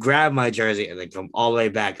go grab my jersey and then come all the way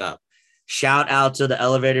back up. Shout out to the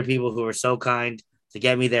elevator people who were so kind to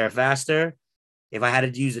get me there faster. If I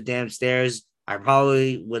had to use the damn stairs, I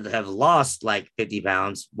probably would have lost like 50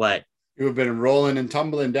 pounds, but You have been rolling and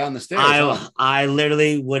tumbling down the stairs. I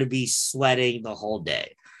literally would be sweating the whole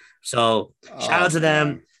day. So shout out to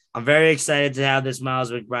them. I'm very excited to have this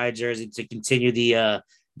Miles McBride jersey to continue the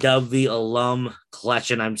W alum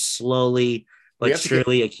collection. I'm slowly but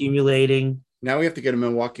surely accumulating. Now we have to get a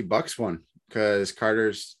Milwaukee Bucks one because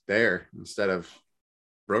Carter's there instead of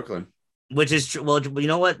Brooklyn. Which is true. Well, you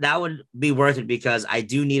know what? That would be worth it because I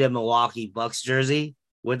do need a Milwaukee Bucks jersey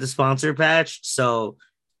with the sponsor patch. So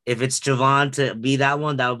if it's Javon to be that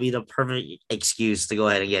one, that would be the perfect excuse to go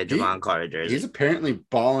ahead and get Javon Carter jersey. He's apparently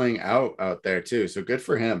balling out there too. So good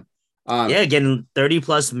for him. Yeah, getting 30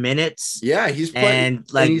 plus minutes. Yeah, he's playing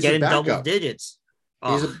and like and getting double digits.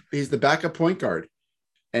 He's the backup point guard.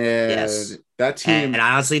 And that team. And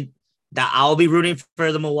honestly, that I'll be rooting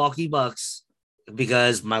for the Milwaukee Bucks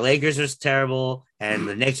because my Lakers are terrible and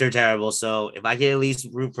the Knicks are terrible. So if I can at least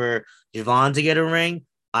root for Javon to get a ring,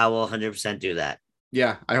 I will 100% do that.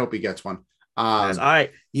 Yeah, I hope he gets one. All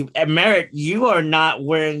right. Merritt, you are not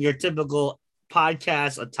wearing your typical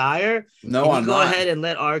podcast attire. No, Can you go not. ahead and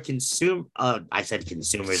let our I said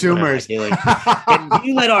consumers. Can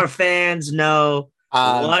you let our fans know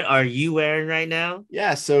what are you wearing right now?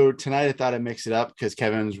 Yeah, so tonight I thought I'd mix it up because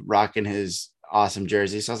Kevin's rocking his awesome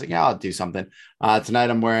jersey. So I was like, yeah, I'll do something. Tonight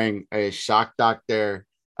I'm wearing a Shock Doctor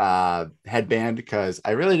headband because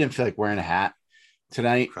I really didn't feel like wearing a hat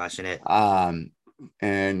tonight. Crushing it.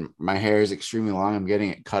 And my hair is extremely long. I'm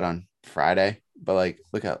getting it cut on Friday, but like,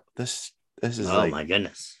 look at this. This is my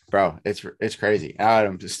goodness, bro. It's crazy.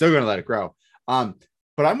 I'm still gonna let it grow. But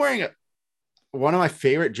I'm wearing one of my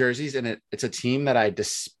favorite jerseys, and it's a team that I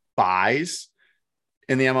despise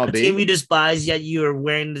in the MLB. A team you despise, yet you are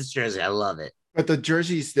wearing this jersey. I love it. But the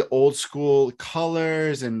jersey's the old school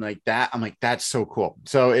colors and like that. I'm like, that's so cool.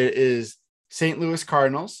 So it is St. Louis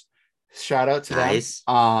Cardinals. Shout out to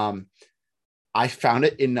them. I found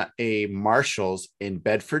it in a Marshall's in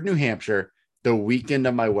Bedford, New Hampshire, the weekend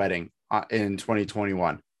of my wedding in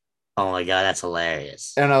 2021. Oh my God, that's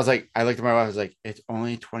hilarious. And I was like, I looked at my wife, I was like, it's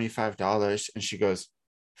only $25. And she goes,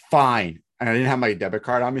 fine. And I didn't have my debit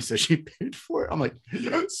card on me, so she paid for it. I'm like,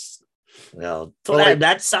 yes. Well,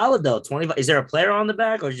 that's solid though. 25. Is there a player on the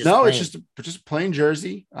back or just no? Plain? It's just a plain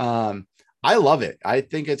jersey. I love it. I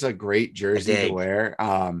think it's a great jersey to wear.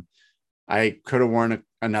 I could have worn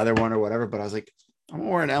another one or whatever, but I was like, I'm gonna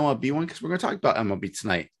wear an MLB one because we're gonna talk about MLB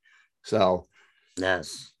tonight. So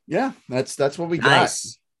yes, yeah, that's what we got.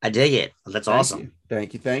 I dig it. That's awesome.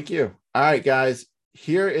 Thank you. All right, guys.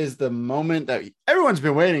 Here is the moment that everyone's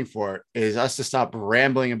been waiting for, is us to stop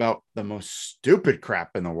rambling about the most stupid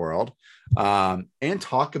crap in the world and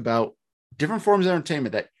talk about different forms of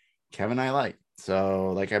entertainment that Kevin and I like.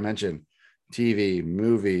 So like I mentioned, TV,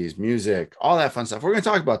 movies, music, all that fun stuff we're going to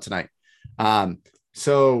talk about tonight.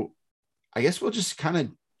 So I guess we'll just kind of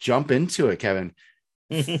jump into it, Kevin.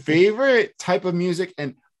 Favorite type of music,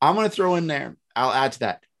 and I'm gonna throw in there. I'll add to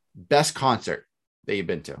that. Best concert that you've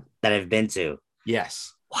been to. That I've been to.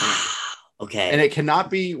 Yes. Wow. Okay. And it cannot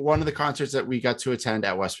be one of the concerts that we got to attend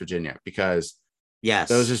at West Virginia because Yes.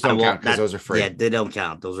 those just don't count because those are free. Yeah, they don't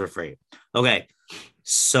count. Those are free. Okay.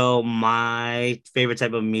 So my favorite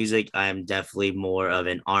type of music, I'm definitely more of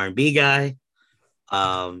an R&B guy.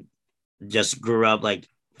 Just grew up like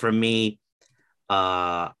for me,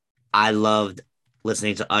 I loved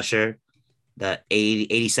listening to Usher. The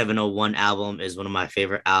 8701 album is one of my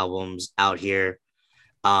favorite albums out here.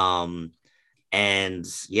 And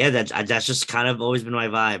yeah, that's just kind of always been my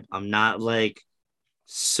vibe. I'm not like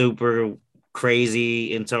super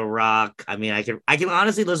crazy into rock. I mean, I can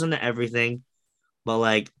honestly listen to everything, but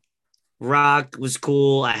like rock was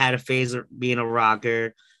cool. I had a phase of being a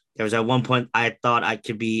rocker. There was at one point I thought I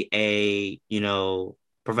could be a,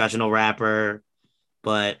 professional rapper,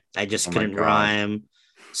 but I just couldn't rhyme.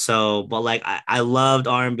 So, but like I loved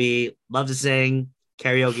R&B, love to sing.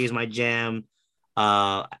 Karaoke is my jam.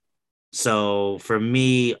 So for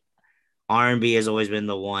me, R&B has always been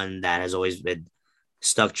the one that has always been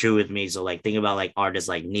stuck true with me. So like think about like artists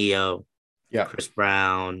like Neo, Chris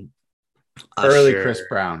Brown, early Usher. Chris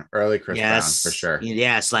Brown for sure.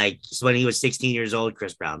 Yes, like when he was 16 years old,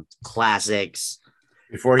 Chris Brown, classics.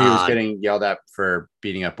 Before he was getting yelled at for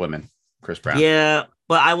beating up women, Chris Brown. Yeah,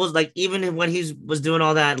 but I was like, even when he was doing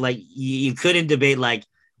all that, like you couldn't debate. Like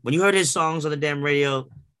when you heard his songs on the damn radio,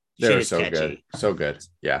 they were so catchy. So good.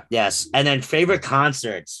 Yeah. Yes. And then favorite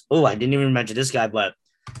concerts. Oh, I didn't even mention this guy, but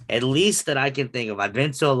at least that I can think of. I've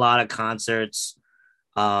been to a lot of concerts.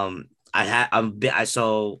 I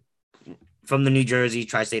saw from the New Jersey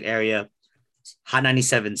tri-state area, Hot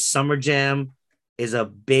 97 Summer Jam is a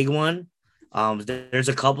big one. There's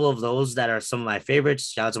a couple of those that are some of my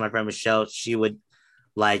favorites. Shout out to my friend Michelle. She would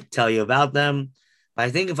like tell you about them. But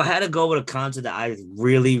I think if I had to go with a concert that I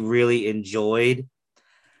really, really enjoyed,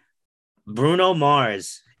 Bruno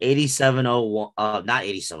Mars, 8701, not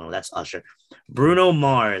 8701, that's Usher. Bruno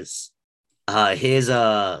Mars, his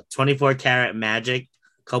 24 Karat Magic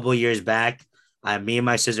a couple of years back. Me and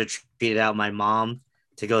my sister treated out my mom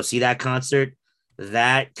to go see that concert.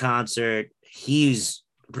 That concert,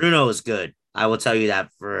 Bruno is good. I will tell you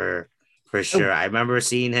that for sure. I remember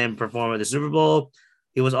seeing him perform at the Super Bowl.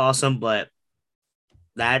 He was awesome, but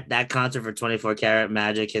that concert for 24 Karat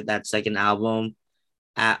Magic hit that second album.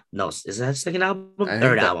 No, is that second album?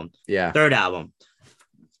 Third album. Yeah. Third album.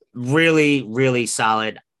 Really, really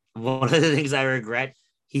solid. One of the things I regret,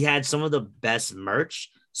 he had some of the best merch.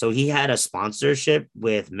 So he had a sponsorship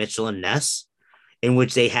with Mitchell and Ness, in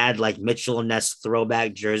which they had like Mitchell and Ness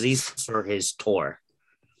throwback jerseys for his tour.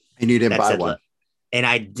 And you didn't buy one. And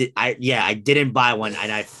I didn't buy one,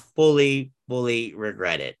 and I fully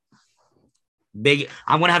regret it.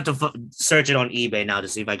 I'm gonna have to search it on eBay now to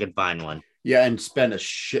see if I can find one. Yeah, and spend a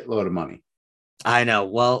shitload of money. I know.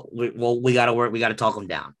 Well, we got to work. We got to talk them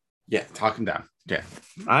down. Yeah, talk them down. Yeah.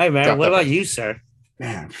 All right, man. What about you, sir?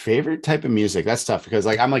 Man, favorite type of music. That's tough because,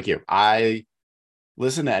 like, I'm like you. I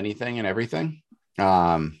listen to anything and everything.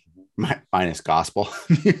 Minus gospel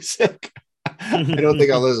music. I don't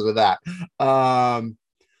think I'll listen to that. And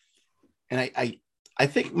I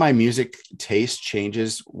think my music taste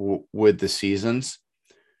changes with the seasons.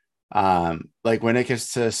 Like when it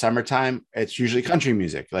gets to summertime, it's usually country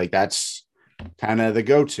music. Like that's kind of the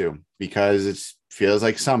go-to because it feels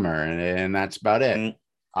like summer and that's about it.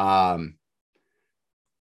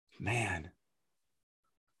 Man,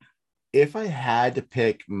 if I had to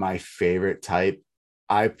pick my favorite type,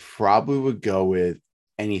 I probably would go with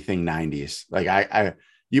anything 90s. Like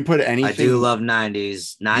you put anything. I do love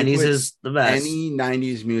 90s. 90s is the best. Any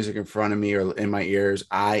 90s music in front of me or in my ears,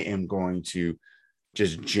 I am going to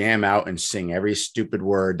just jam out and sing every stupid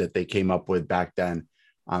word that they came up with back then.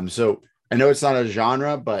 So I know it's not a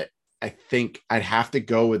genre, but I think I'd have to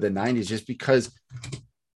go with the 90s just because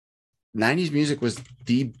 90s music was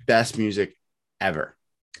the best music ever.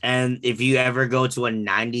 And if you ever go to a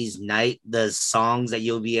 90s night, the songs that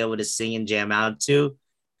you'll be able to sing and jam out to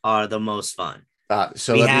are the most fun.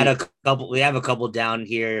 So we have a couple down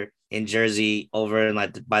here in Jersey over in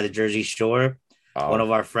like by the Jersey Shore. One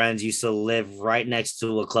of our friends used to live right next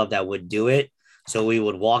to a club that would do it. So we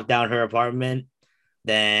would walk down her apartment,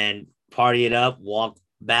 then party it up, walk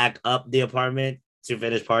back up the apartment to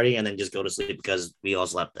finish partying, and then just go to sleep because we all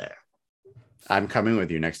slept there. I'm coming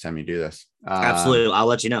with you next time you do this. Absolutely. I'll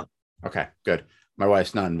let you know. Okay, good. My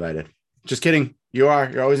wife's not invited. Just kidding. You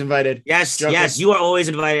are. You're always invited. Yes, Joking. Yes, you are always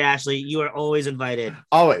invited, Ashley. You are always invited.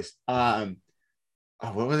 Always.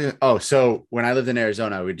 What was it? So when I lived in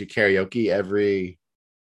Arizona, I would do karaoke every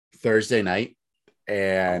Thursday night.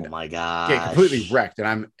 and Oh my get completely gosh. wrecked. And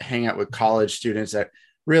I'm hanging out with college students that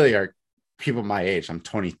really are people my age. I'm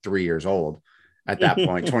 23 years old at that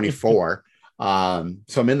point, 24. So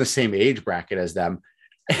I'm in the same age bracket as them.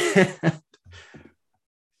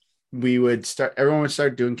 Everyone would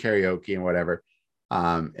start doing karaoke and whatever.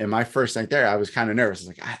 And my first night there, I was kind of nervous. I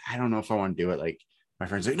was like, I don't know if I want to do it. Like my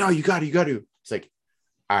friend's like, no, you got to. It's like,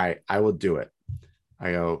 all right, I will do it.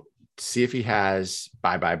 I go see if he has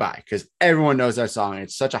Bye Bye Bye, because everyone knows that song.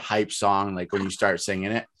 It's such a hype song. Like when you start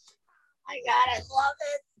singing it, My God, I love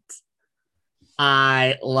it.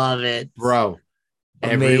 I love it. bro.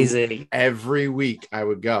 Every Amazing. every week I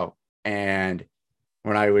would go, and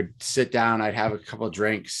when I would sit down, I'd have a couple of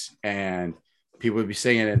drinks, and people would be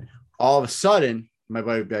singing, and all of a sudden, my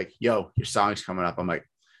buddy would be like, "Yo, your song's coming up." I'm like,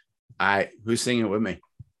 who's singing with me?"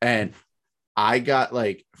 And I got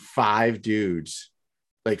like 5 dudes,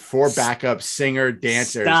 like 4 backup singer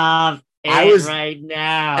dancers. Stop I it was, right and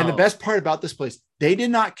the now. best part about this place, they did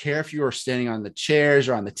not care if you were standing on the chairs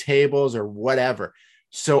or on the tables or whatever.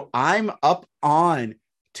 So I'm up on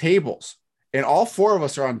tables, and all 4 of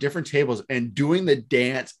us are on different tables and doing the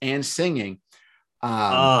dance and singing. Um,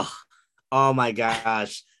 Oh, oh my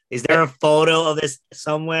gosh. Is there a photo of this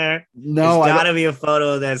somewhere? There's no, I got don't. to be a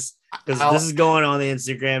photo of this because this I'll, is going on the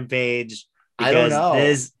Instagram page I don't because know.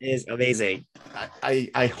 this is amazing.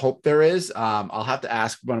 I hope there is. I'll have to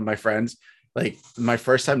ask one of my friends. Like my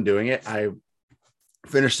first time doing it, I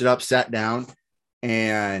finished it up, sat down,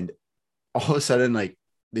 and all of a sudden, like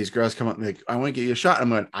these girls come up and like, I want to get you a shot. I'm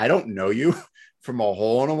going, I don't know you from a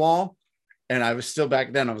hole in a wall. And I was still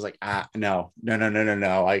back then. I was like, no.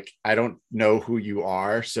 Like, I don't know who you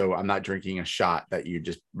are. So I'm not drinking a shot that you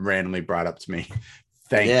just randomly brought up to me.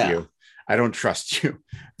 Thank Yeah. you. I don't trust you.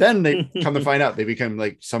 Then they come to find out they become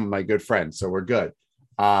like some of my good friends. So we're good.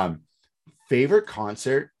 Um, Favorite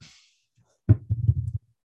concert,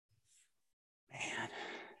 man.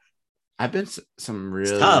 I've been some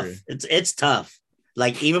It's really, tough. really It's tough.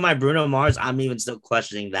 Like even my Bruno Mars, I'm even still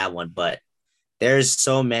questioning that one, but there's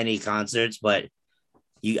so many concerts, but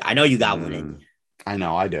I know you got one in you. I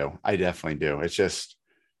know I do. I definitely do. It's just,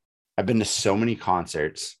 I've been to so many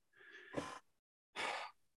concerts.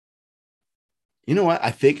 You know what?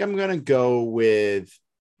 I think I'm gonna go with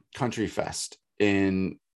Country Fest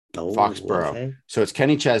in Oh, Foxborough. okay. So it's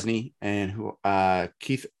Kenny Chesney and who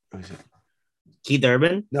Keith, who is it? Keith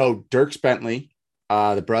Urban. No, Dirks Bentley,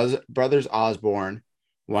 the brothers Osborne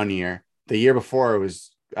 1 year. The year before it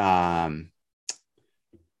was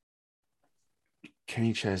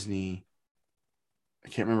Kenny Chesney. I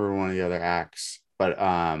can't remember one of the other acts, but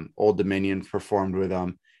Old Dominion performed with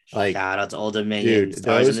them. Like, Shout out to Old Dominion, dude,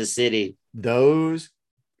 Stars in the City. those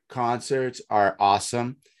concerts are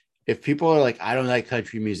awesome. If people are like, I don't like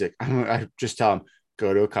country music, I just tell them,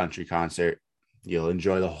 go to a country concert. You'll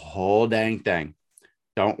enjoy the whole dang thing.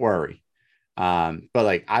 Don't worry. But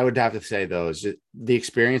like, I would have to say those, the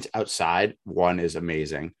experience outside one is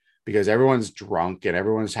amazing because everyone's drunk and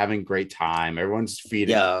everyone's having great time. Everyone's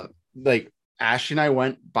feeding. Yeah. Like Ash and I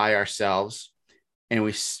went by ourselves, and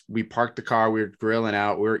we parked the car. We were grilling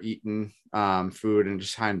out. We were eating food and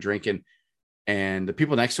just kind of drinking. And the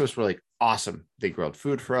people next to us were like, awesome. They grilled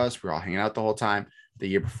food for us. We were all hanging out the whole time. The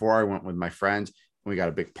year before, I went with my friends, and we got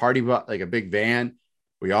a big party, like a big van.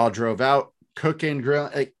 We all drove out, cooking,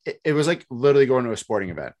 grilling. Like it was like literally going to a sporting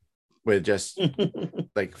event with just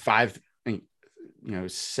like 17,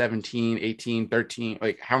 18, 13,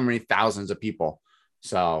 like how many thousands of people.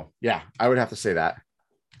 So yeah, I would have to say that.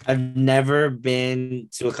 I've never been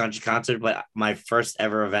to a country concert, but my first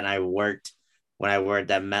ever event when I worked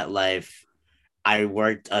at MetLife, I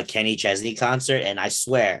worked a Kenny Chesney concert, and I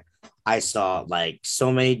swear I saw like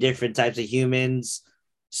so many different types of humans,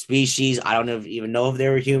 species. I don't even know if they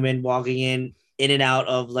were human walking in and out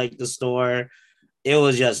of like the store. It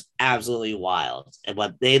was just absolutely wild.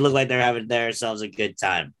 But they look like they're having themselves a good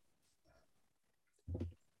time.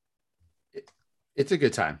 It's a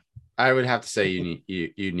good time. I would have to say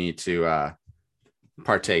you need to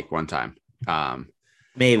partake one time. But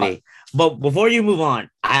Maybe. But before you move on,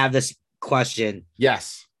 I have this question.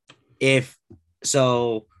 yes. If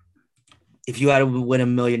so, if you had to win $1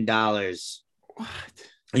 million What?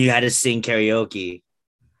 and you had to sing karaoke,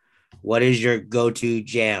 what is your go-to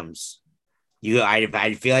jams?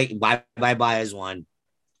 I feel like Bye Bye Bye is one.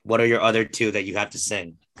 What are your other two that you have to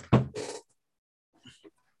sing?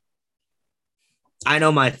 I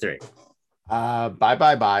know my three. Bye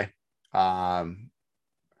bye bye. I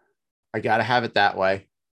gotta have it that way.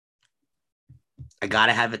 I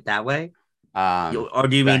gotta have it that way. Or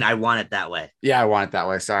do you mean Back, I want it that way? yeah, I want it that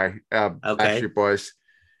way. Sorry. Okay. Backstreet Boys.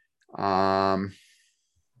 Um,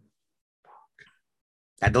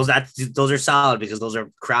 Those are solid because those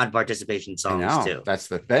are crowd participation I songs know too. that's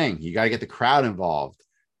the thing. You got to get the crowd involved.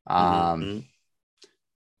 Mm-hmm.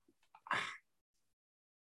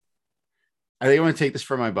 I think I'm going to take this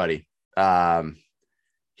from my buddy.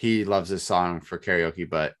 He loves this song for karaoke,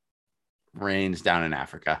 but Rain's Down in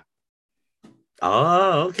Africa.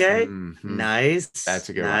 Oh, okay. Mm-hmm. Nice. That's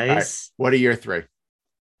a good one. All right. Nice. What are your three?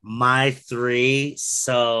 My three.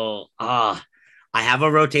 So I have a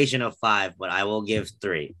rotation of five, but I will give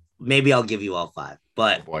three. Maybe I'll give you all five. Oh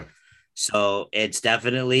But boy. so it's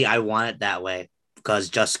definitely I want it that way because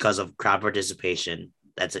of crowd participation.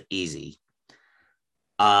 That's easy.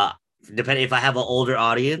 Uh Depending if I have an older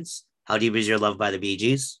audience, How Deep Is Your Love by the Bee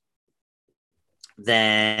Gees?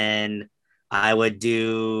 Then I would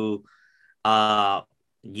do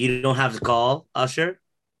You Don't Have to Call, Usher.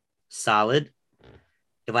 Solid.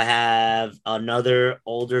 If I have another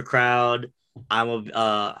older crowd, I'm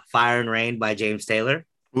a Fire and Rain by James Taylor.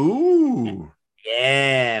 Ooh.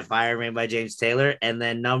 Yeah, Fire and Rain by James Taylor. And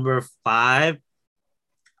then number five,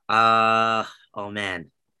 oh man.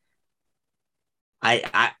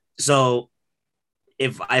 I so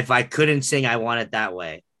if I couldn't sing I Want It That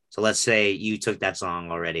Way. So let's say you took that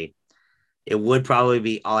song already. It would probably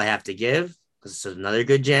be All I Have to Give because it's another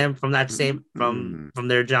good jam from that same Mm-hmm. from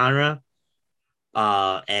their genre.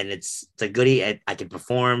 And it's a goodie. I can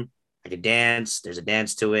perform, I can dance. There's a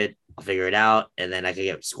dance to it. I'll figure it out, and then I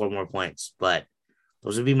can score more points. But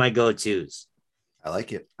those would be my go tos. I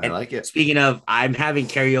like it. I And like it. speaking of, I'm having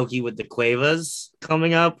karaoke with the Cuevas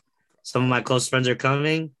coming up. Some of my close friends are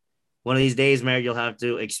coming. One of these days, Mary, you'll have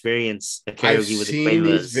to experience the I've karaoke with the seen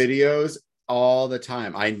these Cuevas. videos all the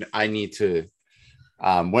time. I need to.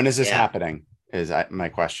 When is this Yeah, happening? Is my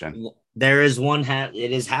question. there is one.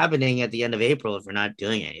 It is happening at the end of April if we're not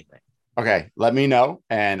doing anything. Okay, let me know,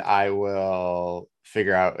 and I will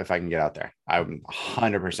figure out if I can get out there. I'm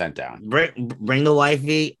 100% down. Bring the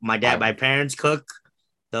wifey. I, My parents cook.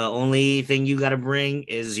 The only thing you got to bring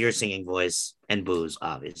is your singing voice and booze,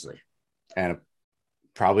 obviously. and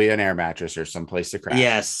probably an air mattress or someplace to crash.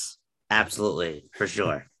 Yes, absolutely, for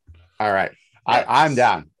sure. All right. I'm Yes.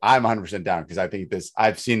 down. I'm 100% down because I think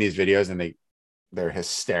I've seen these videos and they're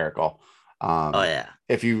hysterical. Oh yeah.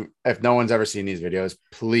 If no one's ever seen these videos,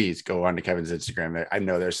 please go on to Kevin's Instagram. I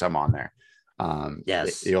know there's some on there.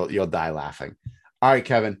 Yes. You'll die laughing. All right,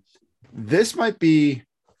 Kevin, this might be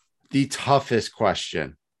the toughest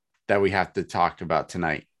question that we have to talk about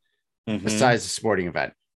tonight, Mm-hmm. besides the sporting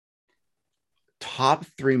event. Top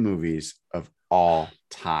three movies of all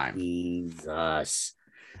time. Jesus.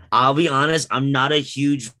 I'll be honest, I'm not a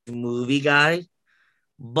huge movie guy,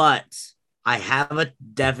 but I have a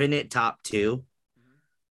definite top two.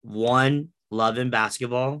 One, Love and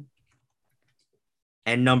Basketball,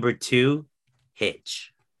 and number two,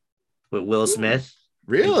 Hitch with Will Ooh, Smith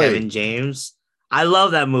and really? Kevin James. I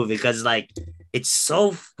love that movie because like it's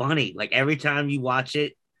so funny. Like every time you watch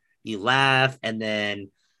it, you laugh, and then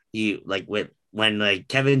you like with when like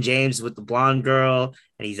Kevin James with the blonde girl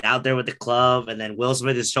and he's out there with the club, and then Will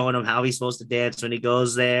Smith is showing him how he's supposed to dance when he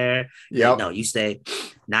goes there. He's like, Yep. no, you stay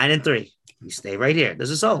 9-3. You stay right here. This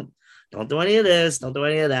is home. Don't do any of this. Don't do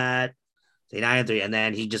any of that. Stay 9-3. And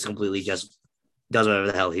then he just completely just does whatever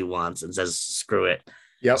the hell he wants and says, screw it.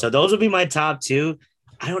 Yep. So those would be my top two.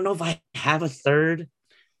 I don't know if I have a third.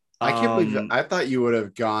 I can't believe Um, I thought you would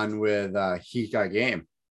have gone with He Got Game.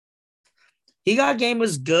 He Got Game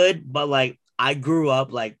was good, but like I grew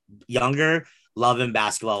up like younger. Love and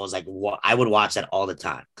Basketball was like what I would watch that all the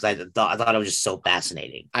time because I thought it was just so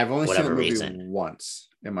fascinating I've only for seen the whatever movie reason. once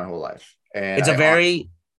in my whole life, and It's a very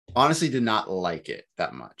honestly did not like it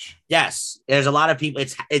that much. yes. There's a lot of people.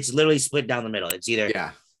 It's literally split down the middle. It's either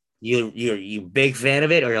Yeah, you big fan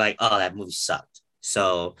of it or you're like, oh, that movie sucked.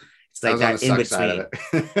 So it's I like was on the that in suck side of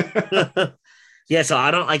between. it. Yeah, so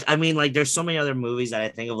I don't like. I mean, like, there's so many other movies that I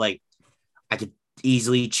think of. Like, I could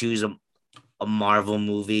easily choose a Marvel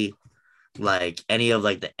movie, like any of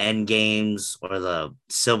like the End Games or the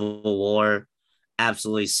Civil War.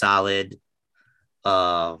 Absolutely solid.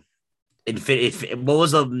 Uh, what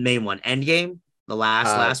was the main one? Endgame, the uh,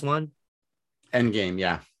 last one. Endgame,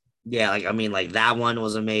 yeah. Yeah, like I mean, like that one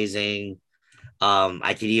was amazing.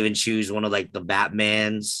 I could even choose one of like the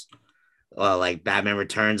Batmans, like Batman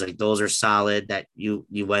Returns. Like those are solid that you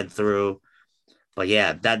went through. But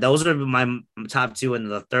yeah, that those are my top two, and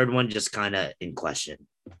the third one just kind of in question.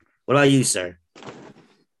 What about you, sir?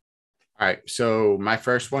 All right, so my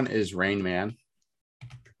first one is Rain Man,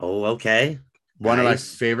 Oh, okay, one of my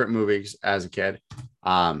nice. favorite movies as a kid.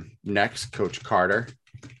 Next, Coach Carter.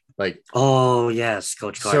 Like, Oh yes,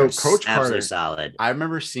 Coach so Carter's Coach absolutely Carter, solid. I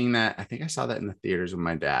remember seeing that. I think I saw that in the theaters with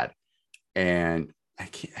my dad, and I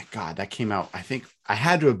can't. God, that came out. I think I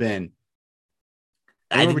had to have been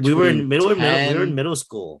I anywhere think we were in between we were in middle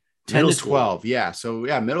school. 10 Middle to school. 12. Yeah. So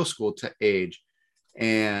yeah, middle school age.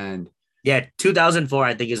 And Yeah, 2004,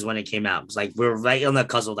 I think, is when it came out. It's like we're right on the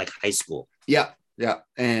cusp of like high school. yeah, yeah.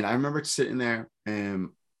 And I remember sitting there and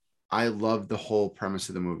I loved the whole premise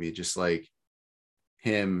of the movie, just like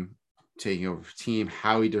him taking over the team,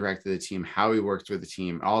 how he directed the team, how he worked with the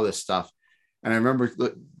team, all this stuff. And I remember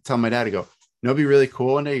telling my dad, to go, "No, be really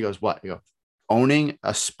cool." And he goes, "What?" I go, "Owning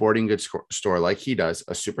a sporting goods store like he does,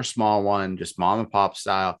 a super small one, just mom and pop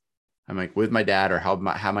style." I'm like, with my dad, or have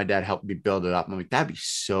my dad help me build it up. I'm like, that'd be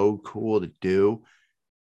so cool to do.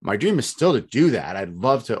 My dream is still to do that. I'd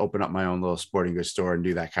love to open up my own little sporting goods store and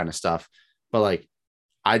do that kind of stuff. But like,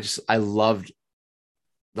 I loved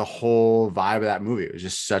the whole vibe of that movie. It was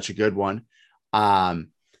just such a good one. Um,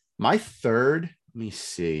 my third, let me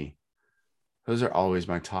see. Those are always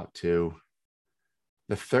my top two.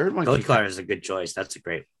 The third one, Coach Carter is a good choice. That's a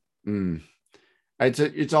great.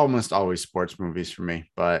 It's almost always sports movies for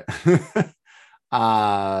me, but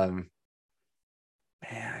man.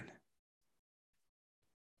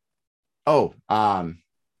 Oh,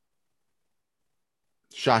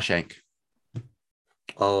 Shawshank.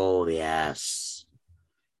 Oh yes,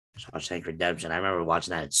 Shawshank Redemption. I remember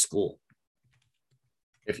watching that at school.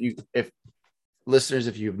 If listeners,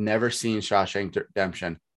 if you've never seen Shawshank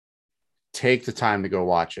Redemption, take the time to go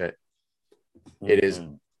watch it. It is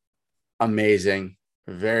amazing,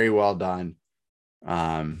 very well done.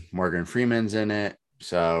 Morgan Freeman's in it,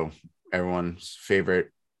 so everyone's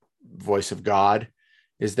favorite voice of God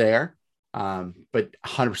is there. But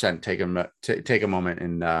 100% take a moment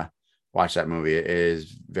and watch that movie. It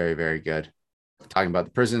is very, very good. Talking about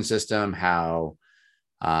the prison system, how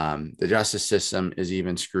the justice system is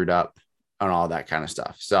even screwed up, and all that kind of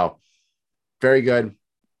stuff. So very good.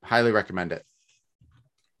 Highly recommend it.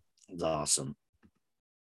 It's awesome.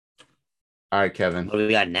 All right, Kevin. What do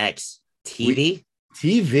we got next? TV?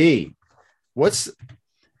 TV.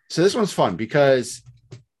 So this one's fun because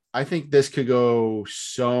I think this could go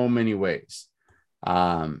so many ways.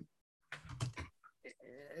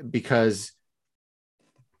 Because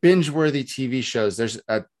binge-worthy TV shows, there's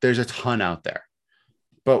a ton out there.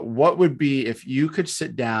 But what would be if you could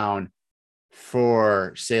sit down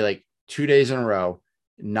for, say, like 2 days in a row,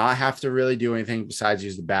 not have to really do anything besides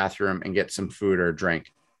use the bathroom and get some food or a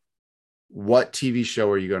drink? What TV show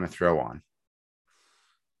are you going to throw on?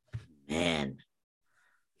 Man,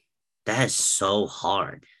 that is so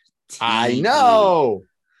hard. TV. I know.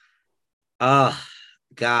 Oh,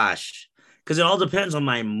 gosh. Because it all depends on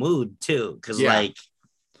my mood, too. Because,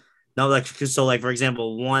 so, for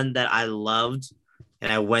example, one that I loved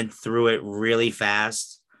and I went through it really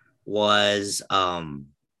fast was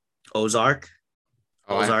Ozark.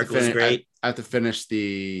 Ozark was great. I have to finish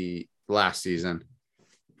the last season.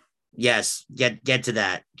 Yes, get to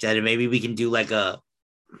that. Maybe we can do like a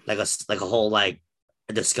whole a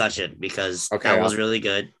discussion because that was really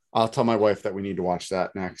good. I'll tell my wife that we need to watch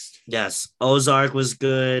that next. Yes, Ozark was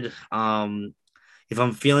good. If I'm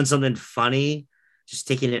feeling something funny, just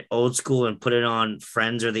taking it old school and put it on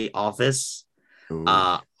Friends or The Office. Ooh,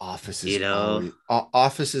 Office is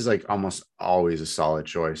Office is like almost always a solid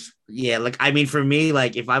choice. Yeah, for me,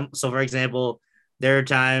 for example, there are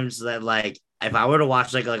times that if I were to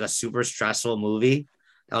watch like a super stressful movie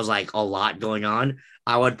that was like a lot going on,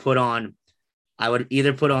 I would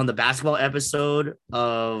either put on the basketball episode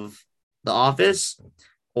of The Office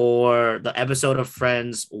or the episode of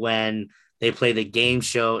Friends when they play the game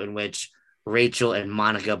show in which Rachel and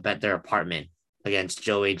Monica bet their apartment against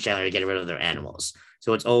Joey and Chandler to get rid of their animals.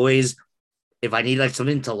 So it's always, if I need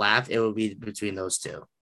something to laugh, it would be between those two.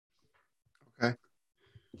 Okay.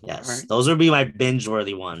 Yes. Right. Those would be my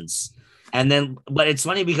binge-worthy ones. And then, but it's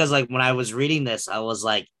funny because when I was reading this, I was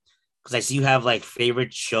because I see you have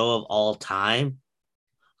favorite show of all time.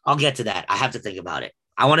 I'll get to that. I have to think about it.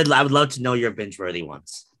 I would love to know your binge-worthy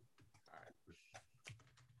ones.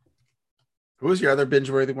 Who was your other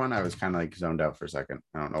binge-worthy one? I was kind of zoned out for a second.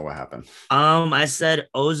 I don't know what happened. I said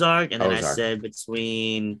Ozark, and then I said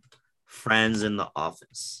between Friends and The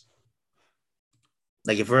Office.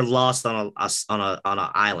 If we're lost on an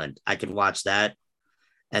island, I could watch that.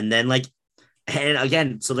 And then and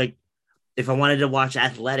again, so if I wanted to watch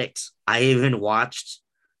athletics, I even watched.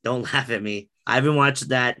 Don't laugh at me. I even watched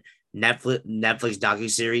that Netflix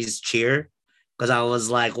docuseries Cheer. Because I was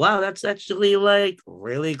like, wow, that's actually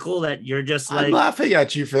really cool that you're just I'm laughing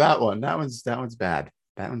at you for that one. That one's bad.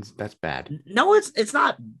 That's bad. No, it's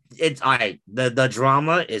not. It's all right. The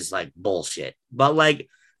drama is bullshit. But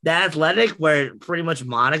the athletic where pretty much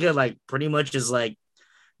Monica pretty much is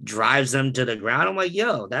drives them to the ground. I'm like,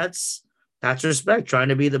 yo, that's respect, trying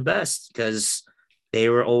to be the best, because they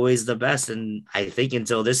were always the best. And I think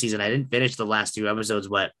until this season, I didn't finish the last 2 episodes,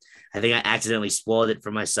 but I think I accidentally spoiled it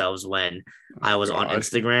for myself when I was on God.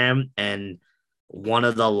 Instagram, and one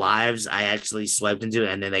of the lives I actually swiped into,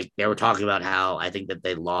 and then they were talking about how I think that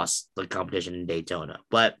they lost the competition in Daytona.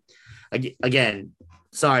 But again,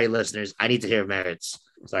 sorry, listeners, I need to hear merits.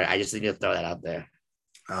 Sorry, I just need to throw that out there.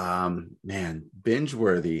 Man, binge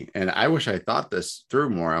worthy. And I wish I thought this through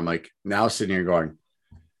more. I'm like now sitting here going,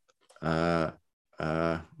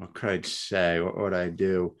 what could I say? What would I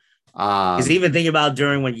do? Because even think about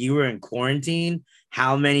during when you were in quarantine,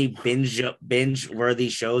 how many binge worthy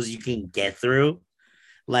shows you can get through.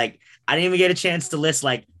 Like, I didn't even get a chance to list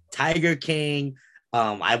like Tiger King.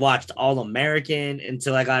 I watched All American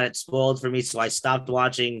until I got it spoiled for me, so I stopped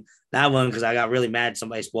watching that one because I got really mad.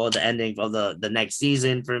 Somebody spoiled the ending of the next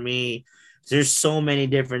season for me. There's so many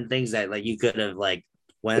different things that like you could have like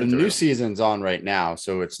the went new through. season's on right now,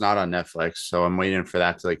 so it's not on Netflix. So I'm waiting for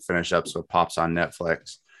that to like finish up so it pops on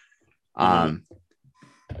Netflix. Mhm.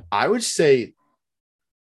 I would say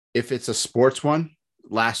if it's a sports one,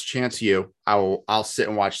 Last Chance U, I'll sit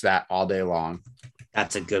and watch that all day long.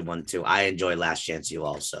 That's a good one too. I enjoy Last Chance U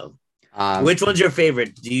also. Um, Which one's your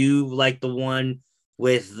favorite? Do you like the one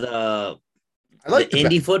with I the like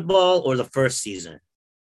indie football or the first season?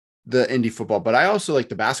 the indie football, but I also like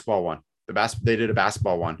the basketball one. They did a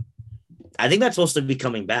basketball one. I think that's supposed to be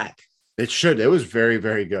coming back. It should. It was very,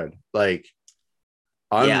 very good. Like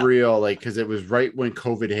Yeah. unreal. Like because it was right when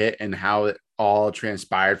COVID hit and how it all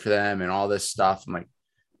transpired for them and all this stuff. I'm like,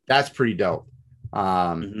 that's pretty dope.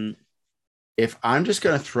 Mhm. If I'm just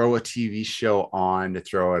gonna throw a TV show on to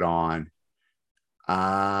throw it on,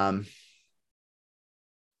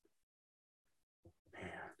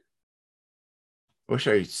 man, I wish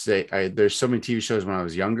I say there's so many TV shows when I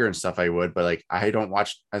was younger and stuff I would, but like I don't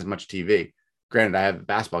watch as much TV. Granted, I have a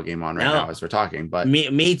basketball game on right now No, as we're talking, but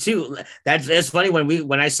me too. That's funny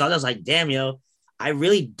when I saw that, I was like, damn, yo, I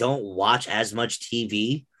really don't watch as much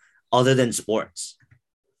TV other than sports.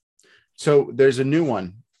 so there's a new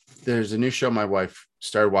one. There's a new show my wife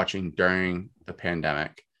started watching during the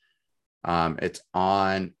pandemic. It's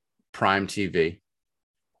on Prime TV.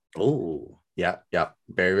 Oh, Yeah, yeah,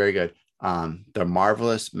 very, very good. The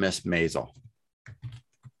Marvelous Miss Maisel.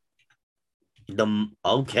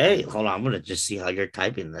 okay, hold on, I'm gonna just see how you're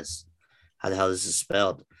typing this. How the hell this is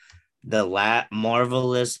spelled? The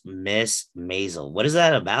marvelous Miss Maisel. What is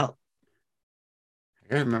that about?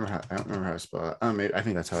 I don't remember how to spell it. Maybe, I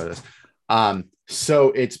think that's how it is.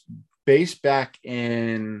 So it's based back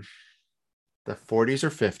in the 40s or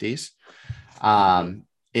 50s, Mhm.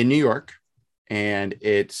 in New York, and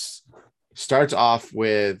it's starts off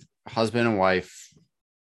with husband and wife,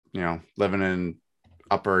 living in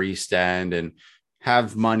Upper East End and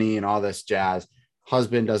have money and all this jazz.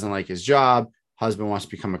 Husband doesn't like his job. Husband wants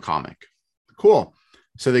to become a comic. Cool.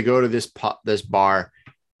 So they go to this bar,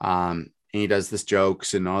 and he does this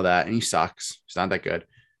jokes and all that, and he sucks. He's not that good.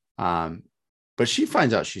 But she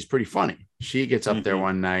finds out she's pretty funny. She gets up there Mhm.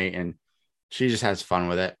 one night and she just has fun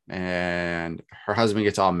with it. And her husband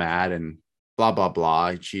gets all mad and blah, blah,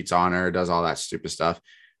 blah. He cheats on her, does all that stupid stuff.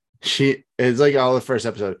 It's like all the first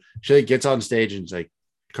episode. She like gets on stage and like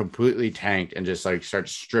completely tanked and just like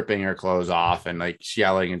starts stripping her clothes off and like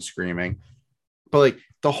yelling and screaming. But like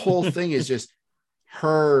the whole thing is just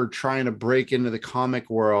her trying to break into the comic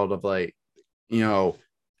world of like,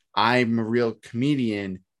 I'm a real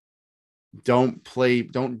comedian. Don't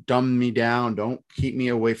dumb me down. Don't keep me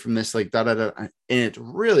away from this. Like da da da. And it's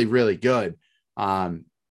really, really good. Um,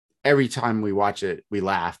 every time we watch it, we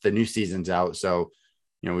laugh. The new season's out, so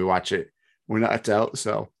we watch it when that's out.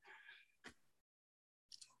 So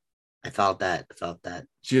I felt that. I felt that.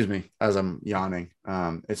 excuse me as I'm yawning.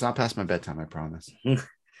 It's not past my bedtime, I promise.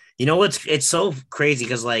 You know what's it's so crazy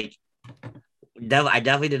because like I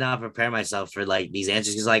definitely did not prepare myself for like these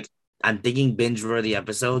answers because like I'm thinking binge worthy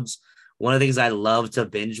episodes. One of the things I love to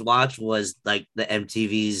binge watch was like the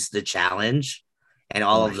MTV's The Challenge and Oh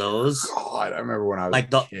all my of those. god, I remember when I was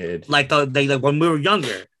Like a kid. like when we were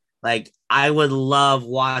younger. Like I would love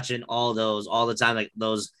watching all those all the time, like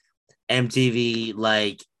those MTV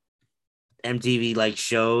like MTV like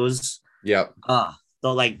shows. Yep.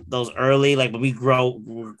 So like those early, like when we grow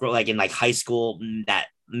like in like high school, that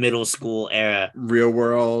middle school era. Real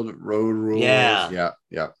world, road rules. Yeah. Yep.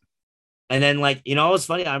 Yep. And then like, what's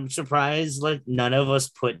funny? I'm surprised like none of us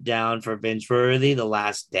put down for binge worthy The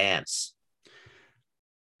Last Dance.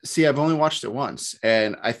 See, I've only watched it once,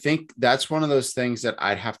 and I think that's one of those things that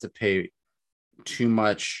I'd have to pay too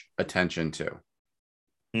much attention to.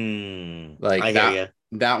 I Like hear that you.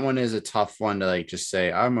 that one is a tough one to like just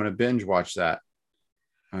say I'm gonna binge watch that.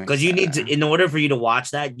 Like, Because you need to, in order for you to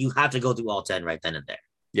watch that, you have to go through all 10 right then and there.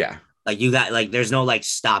 yeah. Like you got like there's no like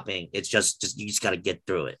stopping. It's just you just got to get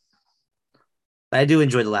through it. But I do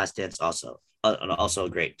enjoy The Last Dance also. Also a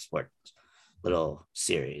great sport little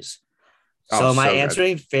series. Oh, So am I so good.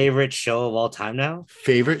 answering favorite show of all time now?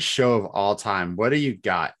 Favorite show of all time. What do you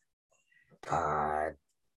got? God,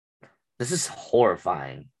 this is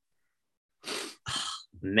horrifying.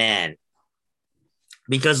 Man,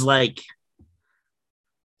 because like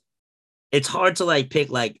it's hard to like pick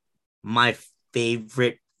like my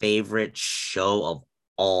favorite show of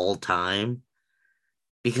all time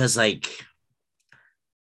because like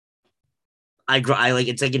I like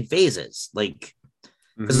it's like in phases like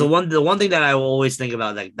because the one thing that I always think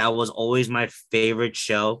about like that was always my favorite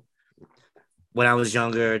show when I was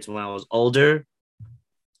younger to when I was older.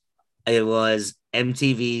 It was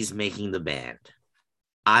MTV's Making the Band.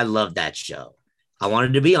 I loved that show. I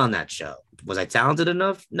wanted to be on that show. Was I talented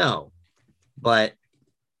enough? No, but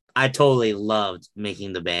I totally loved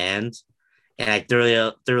Making the Band, and I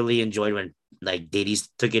thoroughly enjoyed when like Diddy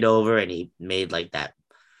took it over and he made like that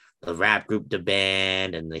the rap group The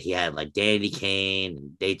Band, and he had like Danny Kane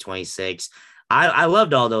and Day 26. I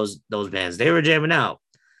loved all those bands. They were jamming out,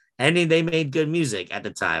 and they made good music at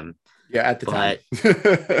the time. Yeah, at the But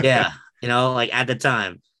time. yeah, like at the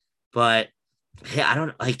time. But yeah, I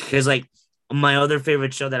don't like because like my other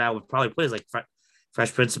favorite show that I would probably put is like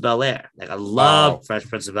Fresh Prince of Bel Air. Like I love Oh, Fresh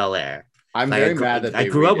Prince of Bel Air. I'm Like very mad that I they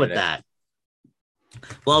grew up redid with it. that.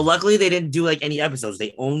 Well, luckily they didn't do like any episodes.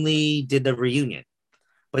 They only did the reunion.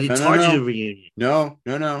 But No, it's no, hard to do no, reunion. no,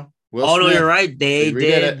 no, no. Will Oh no, you're Smith, right. they They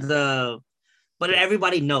redid it. did but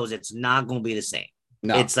everybody knows it's not gonna be the same.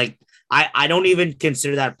 No, It's like I don't even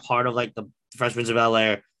consider that part of like the Fresh Prince of Bel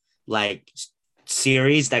Air like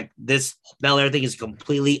series. That this Bel Air thing is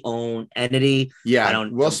completely own entity. I yeah,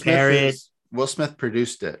 don't compare it. Will Smith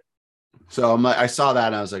produced it. So I'm like, I saw that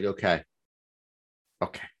and I was like, okay,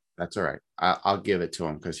 okay, that's all right. I'll give it to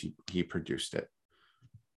him because he produced it.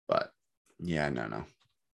 But yeah, no,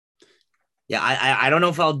 Yeah, I don't know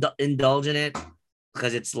if I'll indulge in it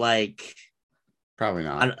because it's like probably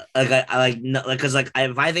not. I like no, because like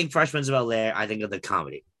if I think Fresh Prince of Bel Air, I think of the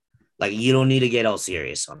comedy. Like you don't need to get all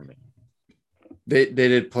serious on me. They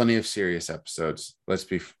did plenty of serious episodes. Let's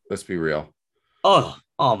be real. Oh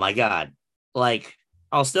my god! Like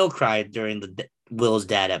I'll still cry during the Will's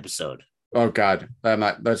dad episode. Oh God,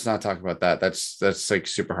 let's not talk about that. That's like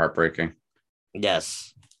super heartbreaking.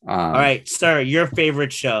 Yes. All Um, right, sir. Your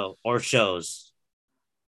favorite show or shows?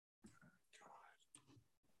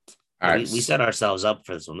 all right, We set ourselves up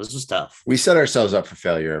for this one. This was tough. we set ourselves up for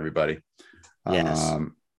failure, everybody. Yes.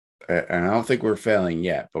 And I don't think we're failing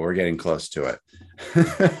yet, but we're getting close to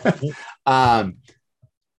it. um,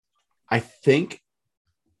 I think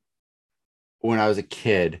when I was a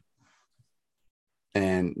kid,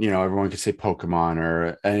 and everyone could say Pokemon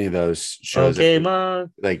or any of those shows,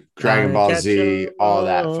 Pokemon, like Dragon Ball Z, all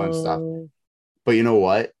that fun stuff. Oh, But you know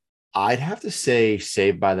what? I'd have to say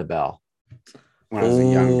Saved by the Bell when I was a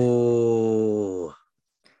young.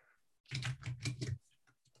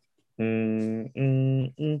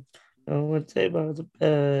 I would say about the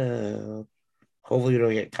bell. Hopefully, you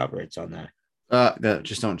don't get copyrights on that.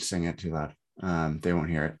 Just don't sing it too loud. They won't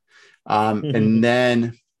hear it. And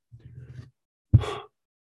then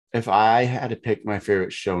if I had to pick my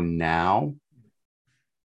favorite show now,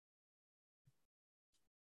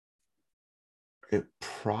 it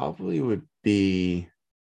probably would be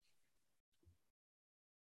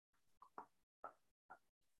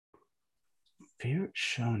favorite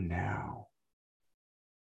show now.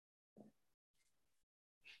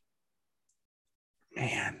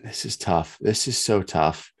 Man, this is tough. This is so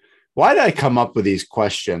tough. Why did I come up with these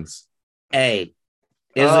questions? Hey,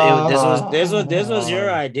 this was your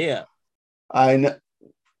idea. I know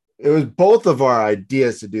it was both of our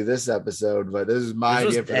ideas to do this episode, but this is my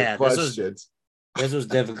idea for the questions. This was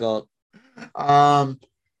difficult. Man,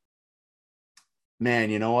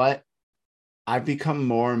 you know what? I've become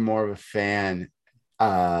more and more of a fan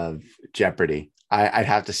of Jeopardy. I'd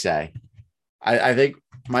have to say. I think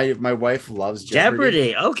my wife loves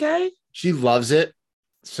Jeopardy. Okay. She loves it.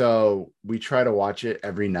 So we try to watch it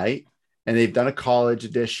every night. And they've done a college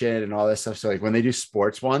edition and all this stuff. So like when they do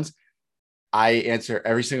sports ones, I answer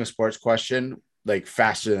every single sports question like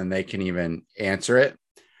faster than they can even answer it.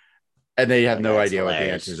 And they have no idea what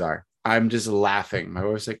the answers are. I'm just laughing. My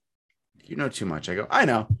wife's like, you know too much. I go, I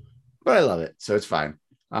know, but I love it. So it's fine.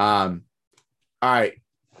 All right,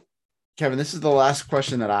 Kevin, this is the last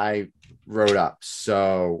question that I wrote up.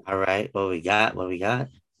 So all right, what we got?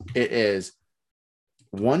 It is,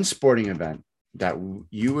 one sporting event that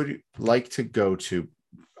you would like to go to,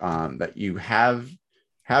 that you have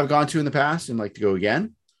gone to in the past and like to go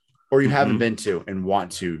again, or you haven't been to and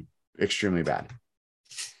want to extremely bad?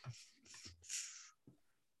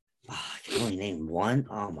 I can only name one.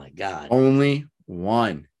 Oh my god! Only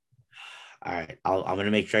one. All right, I'm gonna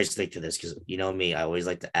make sure I stick to this because you know me, I always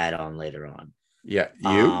like to add on later on. Yeah,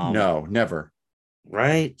 you? No, never.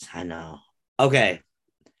 Right? I know. Okay,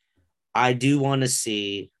 I do want to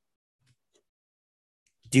see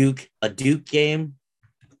a Duke game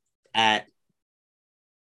at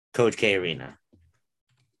Coach K Arena.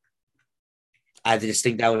 I just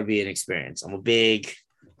think that would be an experience. I'm a big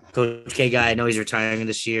Coach K guy. I know he's retiring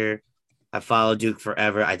this year. I follow Duke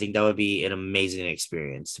forever. I think that would be an amazing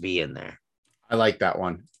experience to be in there. I like that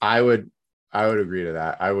one. I would agree to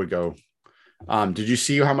that. I would go. Did you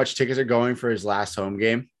see how much tickets are going for his last home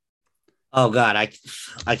game? Oh God, I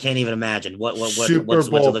can't even imagine Super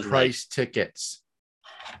Bowl price tickets.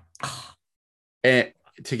 And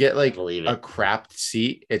to get like a crapped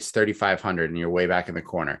seat, it's $3,500 and you're way back in the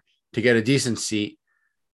corner. To get a decent seat,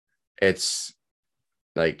 it's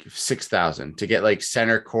like $6,000. To get like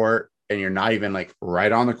center court and you're not even like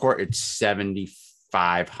right on the court, it's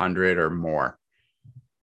 $7,500 or more.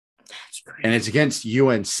 That's great. And it's against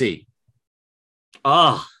UNC.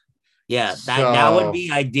 Oh, yeah, that would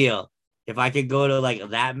be ideal. If I could go to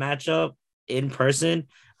like that matchup in person,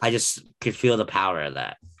 I just could feel the power of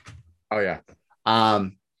that. Oh yeah.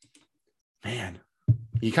 Man,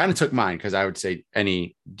 you kind of took mine because I would say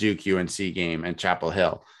any Duke UNC game and Chapel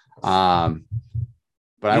Hill. But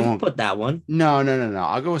I won't put that one. No.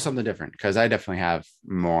 I'll go with something different because I definitely have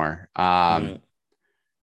more. I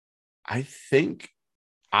think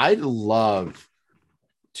I'd love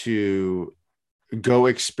to go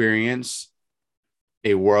experience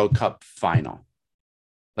a World Cup final,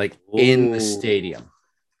 like in the stadium.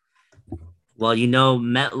 Well, you know,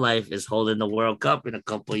 MetLife is holding the World Cup in a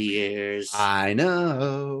couple of years. I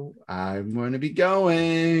know. I'm going to be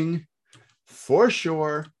going for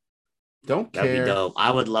sure. Don't care. That'd be dope.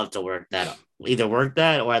 I would love to work that. Either work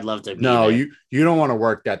that or I'd love to. No, you don't want to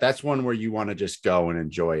work that. That's one where you want to just go and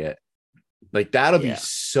enjoy it. Like that'll be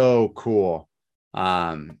so cool.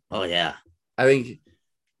 Oh yeah. I think,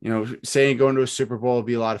 saying going to a Super Bowl would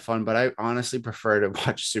be a lot of fun, but I honestly prefer to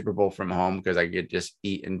watch Super Bowl from home because I could just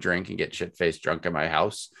eat and drink and get shit-faced drunk in my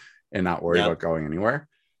house and not worry about going anywhere.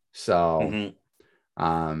 So,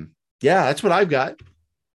 that's what I've got.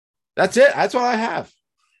 That's it. That's what I have.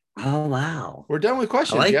 Oh, wow. We're done with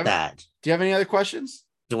questions. I like that. Do you have any other questions?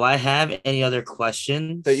 Do I have any other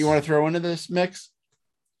questions that you want to throw into this mix?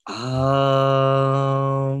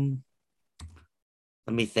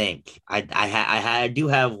 Let me think. I do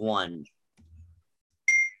have one.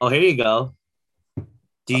 Oh, here you go.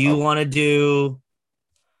 Do you want to do?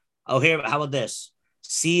 Oh, here. How about this?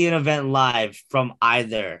 See an event live from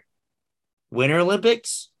either Winter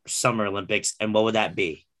Olympics or Summer Olympics, and what would that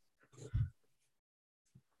be?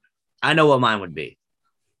 I know what mine would be.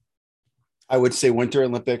 I would say Winter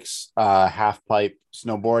Olympics, half pipe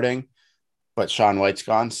snowboarding, but Shaun White's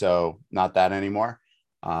gone, so not that anymore.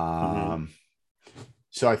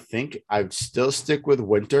 So I think I'd still stick with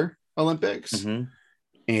Winter Olympics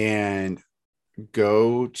and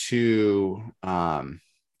go to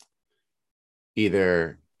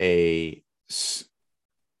either a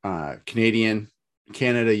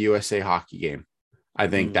Canada USA hockey game. I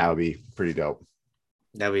think that would be pretty dope.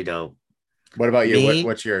 That'd be dope. What about you?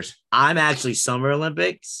 What's yours? I'm actually Summer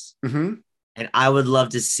Olympics, and I would love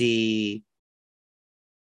to see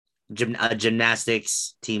a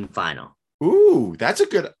gymnastics team final. Ooh, that's a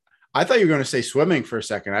good. I thought you were going to say swimming for a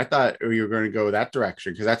second. I thought you were going to go that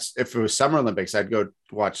direction because that's if it was Summer Olympics, I'd go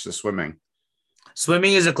watch the swimming.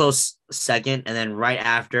 Swimming is a close second, and then right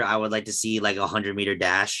after, I would like to see like a 100-meter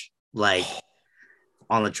dash, like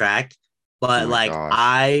on the track. But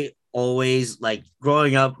I always like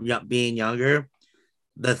growing up, being younger.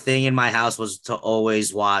 The thing in my house was to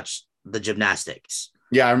always watch the gymnastics.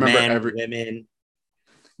 Yeah, I remember women.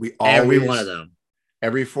 Every one of them.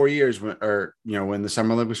 Every 4 years, when the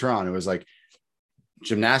Summer Olympics were on, it was like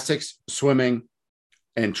gymnastics, swimming,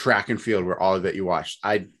 and track and field were all that you watched.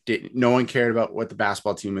 No one cared about what the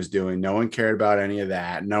basketball team was doing. No one cared about any of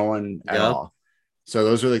that. No one at all. So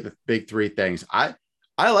those were like the big three things. I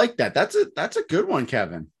like that. That's a good one,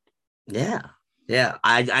 Kevin. Yeah.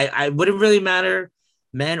 I wouldn't really matter,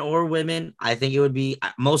 men or women. I think it would be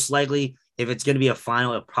most likely. If it's going to be a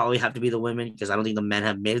final, it'll probably have to be the women because I don't think the men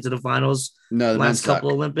have made it to the finals. No, the last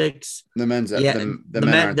couple Olympics. The men's, the men.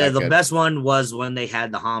 The best one was when they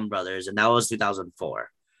had the Ham brothers, and that was 2004.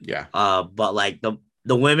 Yeah. But like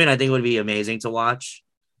the women, I think it would be amazing to watch,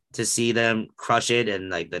 to see them crush it, and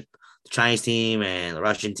like the Chinese team and the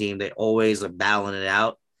Russian team, they always are battling it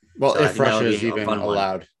out. Well, So I if think that would Russia is be a even fun one.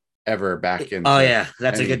 allowed ever back Oh into yeah,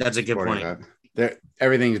 any that's a good sporting point. event,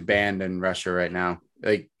 everything's banned in Russia right now.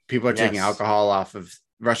 Like people are taking Yes.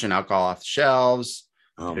 Russian alcohol off the shelves,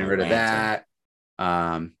 Oh getting my rid of lantern.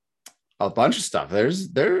 that. A bunch of stuff.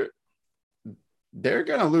 They're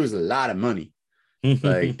gonna lose a lot of money.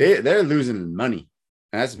 Like they're losing money.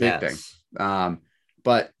 And that's a big thing. Yes.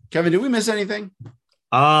 But Kevin, did we miss anything?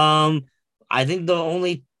 I think the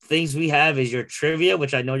only things we have is your trivia,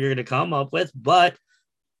 which I know you're gonna come up with, but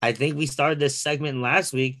I think we started this segment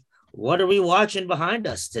last week. What are we watching behind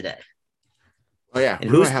us today? Oh yeah, And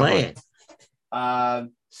who do I who's have playing?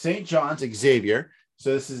 St. John's Xavier.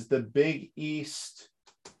 So this is the Big East.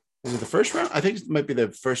 Is it the first round? I think it might be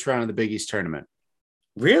the first round of the Big East tournament.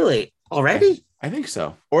 Really? Already? I think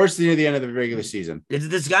so. Or it's near the end of the regular season.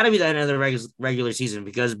 It's got to be the end of the regular season,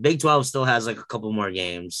 because Big 12 still has like a couple more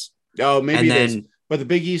games. Oh, maybe And it is. then, But the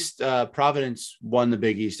Big East, Providence won the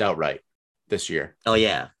Big East outright this year. oh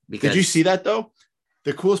yeah, Did you see that though?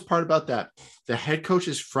 The coolest part about that, the head coach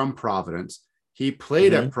is from Providence. He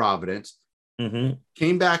played at Providence,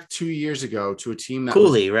 came back 2 years ago to a team that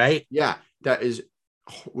Cooley, right? Yeah, that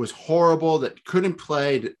was horrible, that couldn't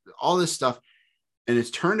play, all this stuff. And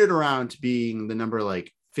it's turned it around to being the number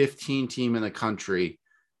like 15 team in the country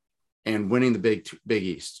and winning the Big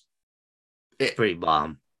East. Pretty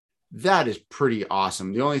bomb. That is pretty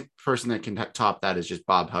awesome. The only person that can top that is just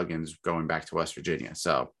Bob Huggins going back to West Virginia.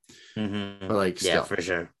 So, but like, still. Yeah, for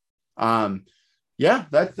sure. Yeah,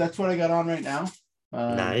 that's what I got on right now.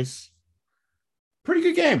 Nice. Pretty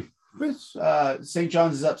good game. St.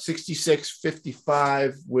 John's is up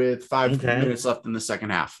 66-55 with 5 minutes left in the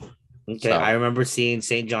second half. Okay, so. I remember seeing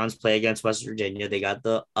St. John's play against West Virginia. They got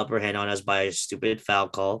the upper hand on us by a stupid foul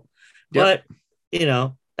call. Yep.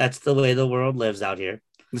 But, that's the way the world lives out here.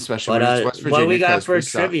 Especially when it's West Virginia. What we got for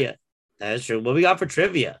trivia? That is true. What we got for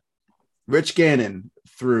trivia? Rich Gannon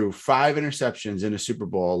threw 5 interceptions in a Super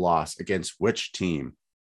Bowl loss against which team?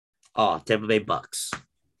 Oh, Tampa Bay Bucks.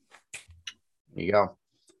 There you go.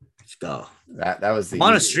 Let's go. That was I'm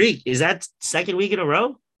on a streak. Is that second week in a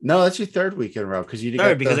row? No, that's your third week in a row because you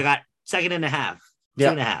third because I got second and a half.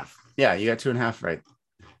 Yeah. 2.5. Yeah, you got 2.5 right.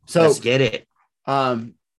 So let's get it.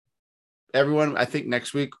 Everyone, I think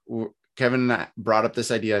next week, Kevin and I brought up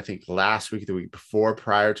this idea, I think last week, the week before,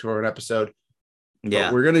 prior to our episode. Yeah.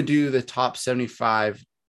 But we're going to do the top 75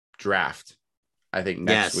 draft, I think,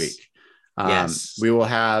 next week. Yes. We will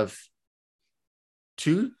have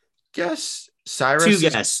 2 guests. Cyrus. 2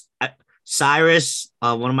 guests. Cyrus,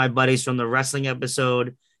 one of my buddies from the wrestling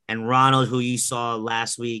episode, and Ronald, who you saw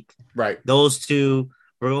last week. Right. Those 2.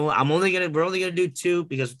 We're only gonna do 2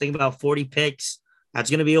 because we're thinking about 40 picks. That's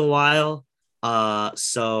gonna be a while.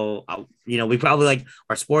 So we probably like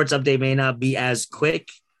our sports update may not be as quick.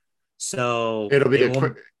 So it'll be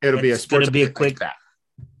a quick that.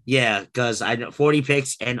 Yeah, because I know 40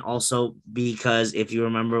 picks, and also because if you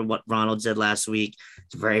remember what Ronald said last week,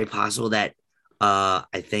 it's very possible that I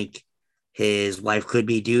think his wife could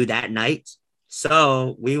be due that night.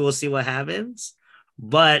 So we will see what happens.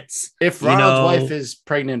 But if Ronald's wife is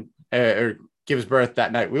pregnant or gives birth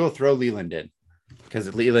that night, we will throw Leland in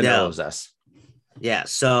because Leland knows us. Yeah.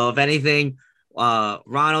 So if anything,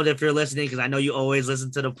 Ronald, if you're listening, because I know you always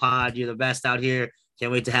listen to the pod, you're the best out here.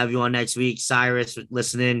 Can't wait to have you on next week. Cyrus,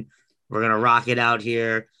 listening. We're going to rock it out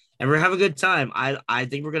here and we're going to have a good time. I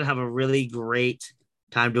think we're going to have a really great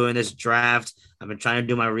time doing this draft. I've been trying to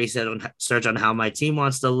do my research on how my team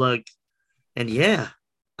wants to look. And yeah,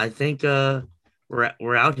 I think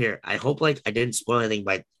we're out here. I hope I didn't spoil anything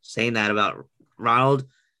by saying that about Ronald.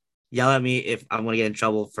 Yell at me if I'm going to get in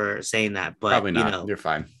trouble for saying that, but probably not. You're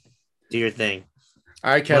fine. Do your thing.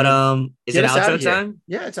 All right, Kevin. But is it outro time?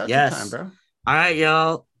 Yeah, it's outro time, bro. All right,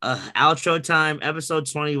 y'all. Outro time, episode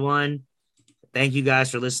 21. Thank you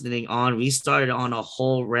guys for listening on. We started on a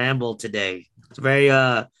whole ramble today. It's a very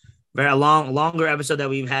longer episode that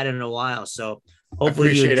we've had in a while. So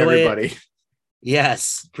hopefully you enjoy everybody. It.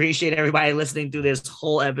 Yes, appreciate everybody listening to this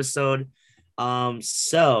whole episode.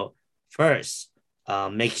 So first,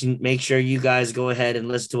 make sure you guys go ahead and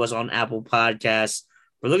listen to us on Apple Podcasts.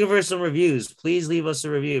 We're looking for some reviews. Please leave us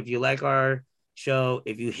a review if you like our show.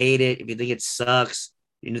 If you hate it, if you think it sucks,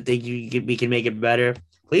 you think we can make it better,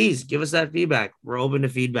 please give us that feedback. We're open to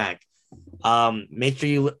feedback. Make sure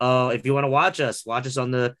you, if you want to watch us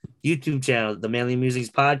on the YouTube channel, the Manly Musings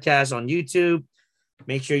Podcast on YouTube.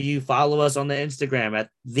 Make sure you follow us on the Instagram at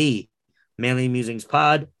the Manly Musings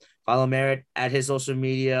Pod. Follow Merritt at his social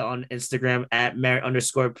media on Instagram at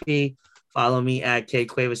Merritt_P. Follow me at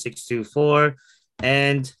KQuaver624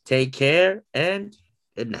 and take care and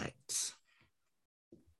good night.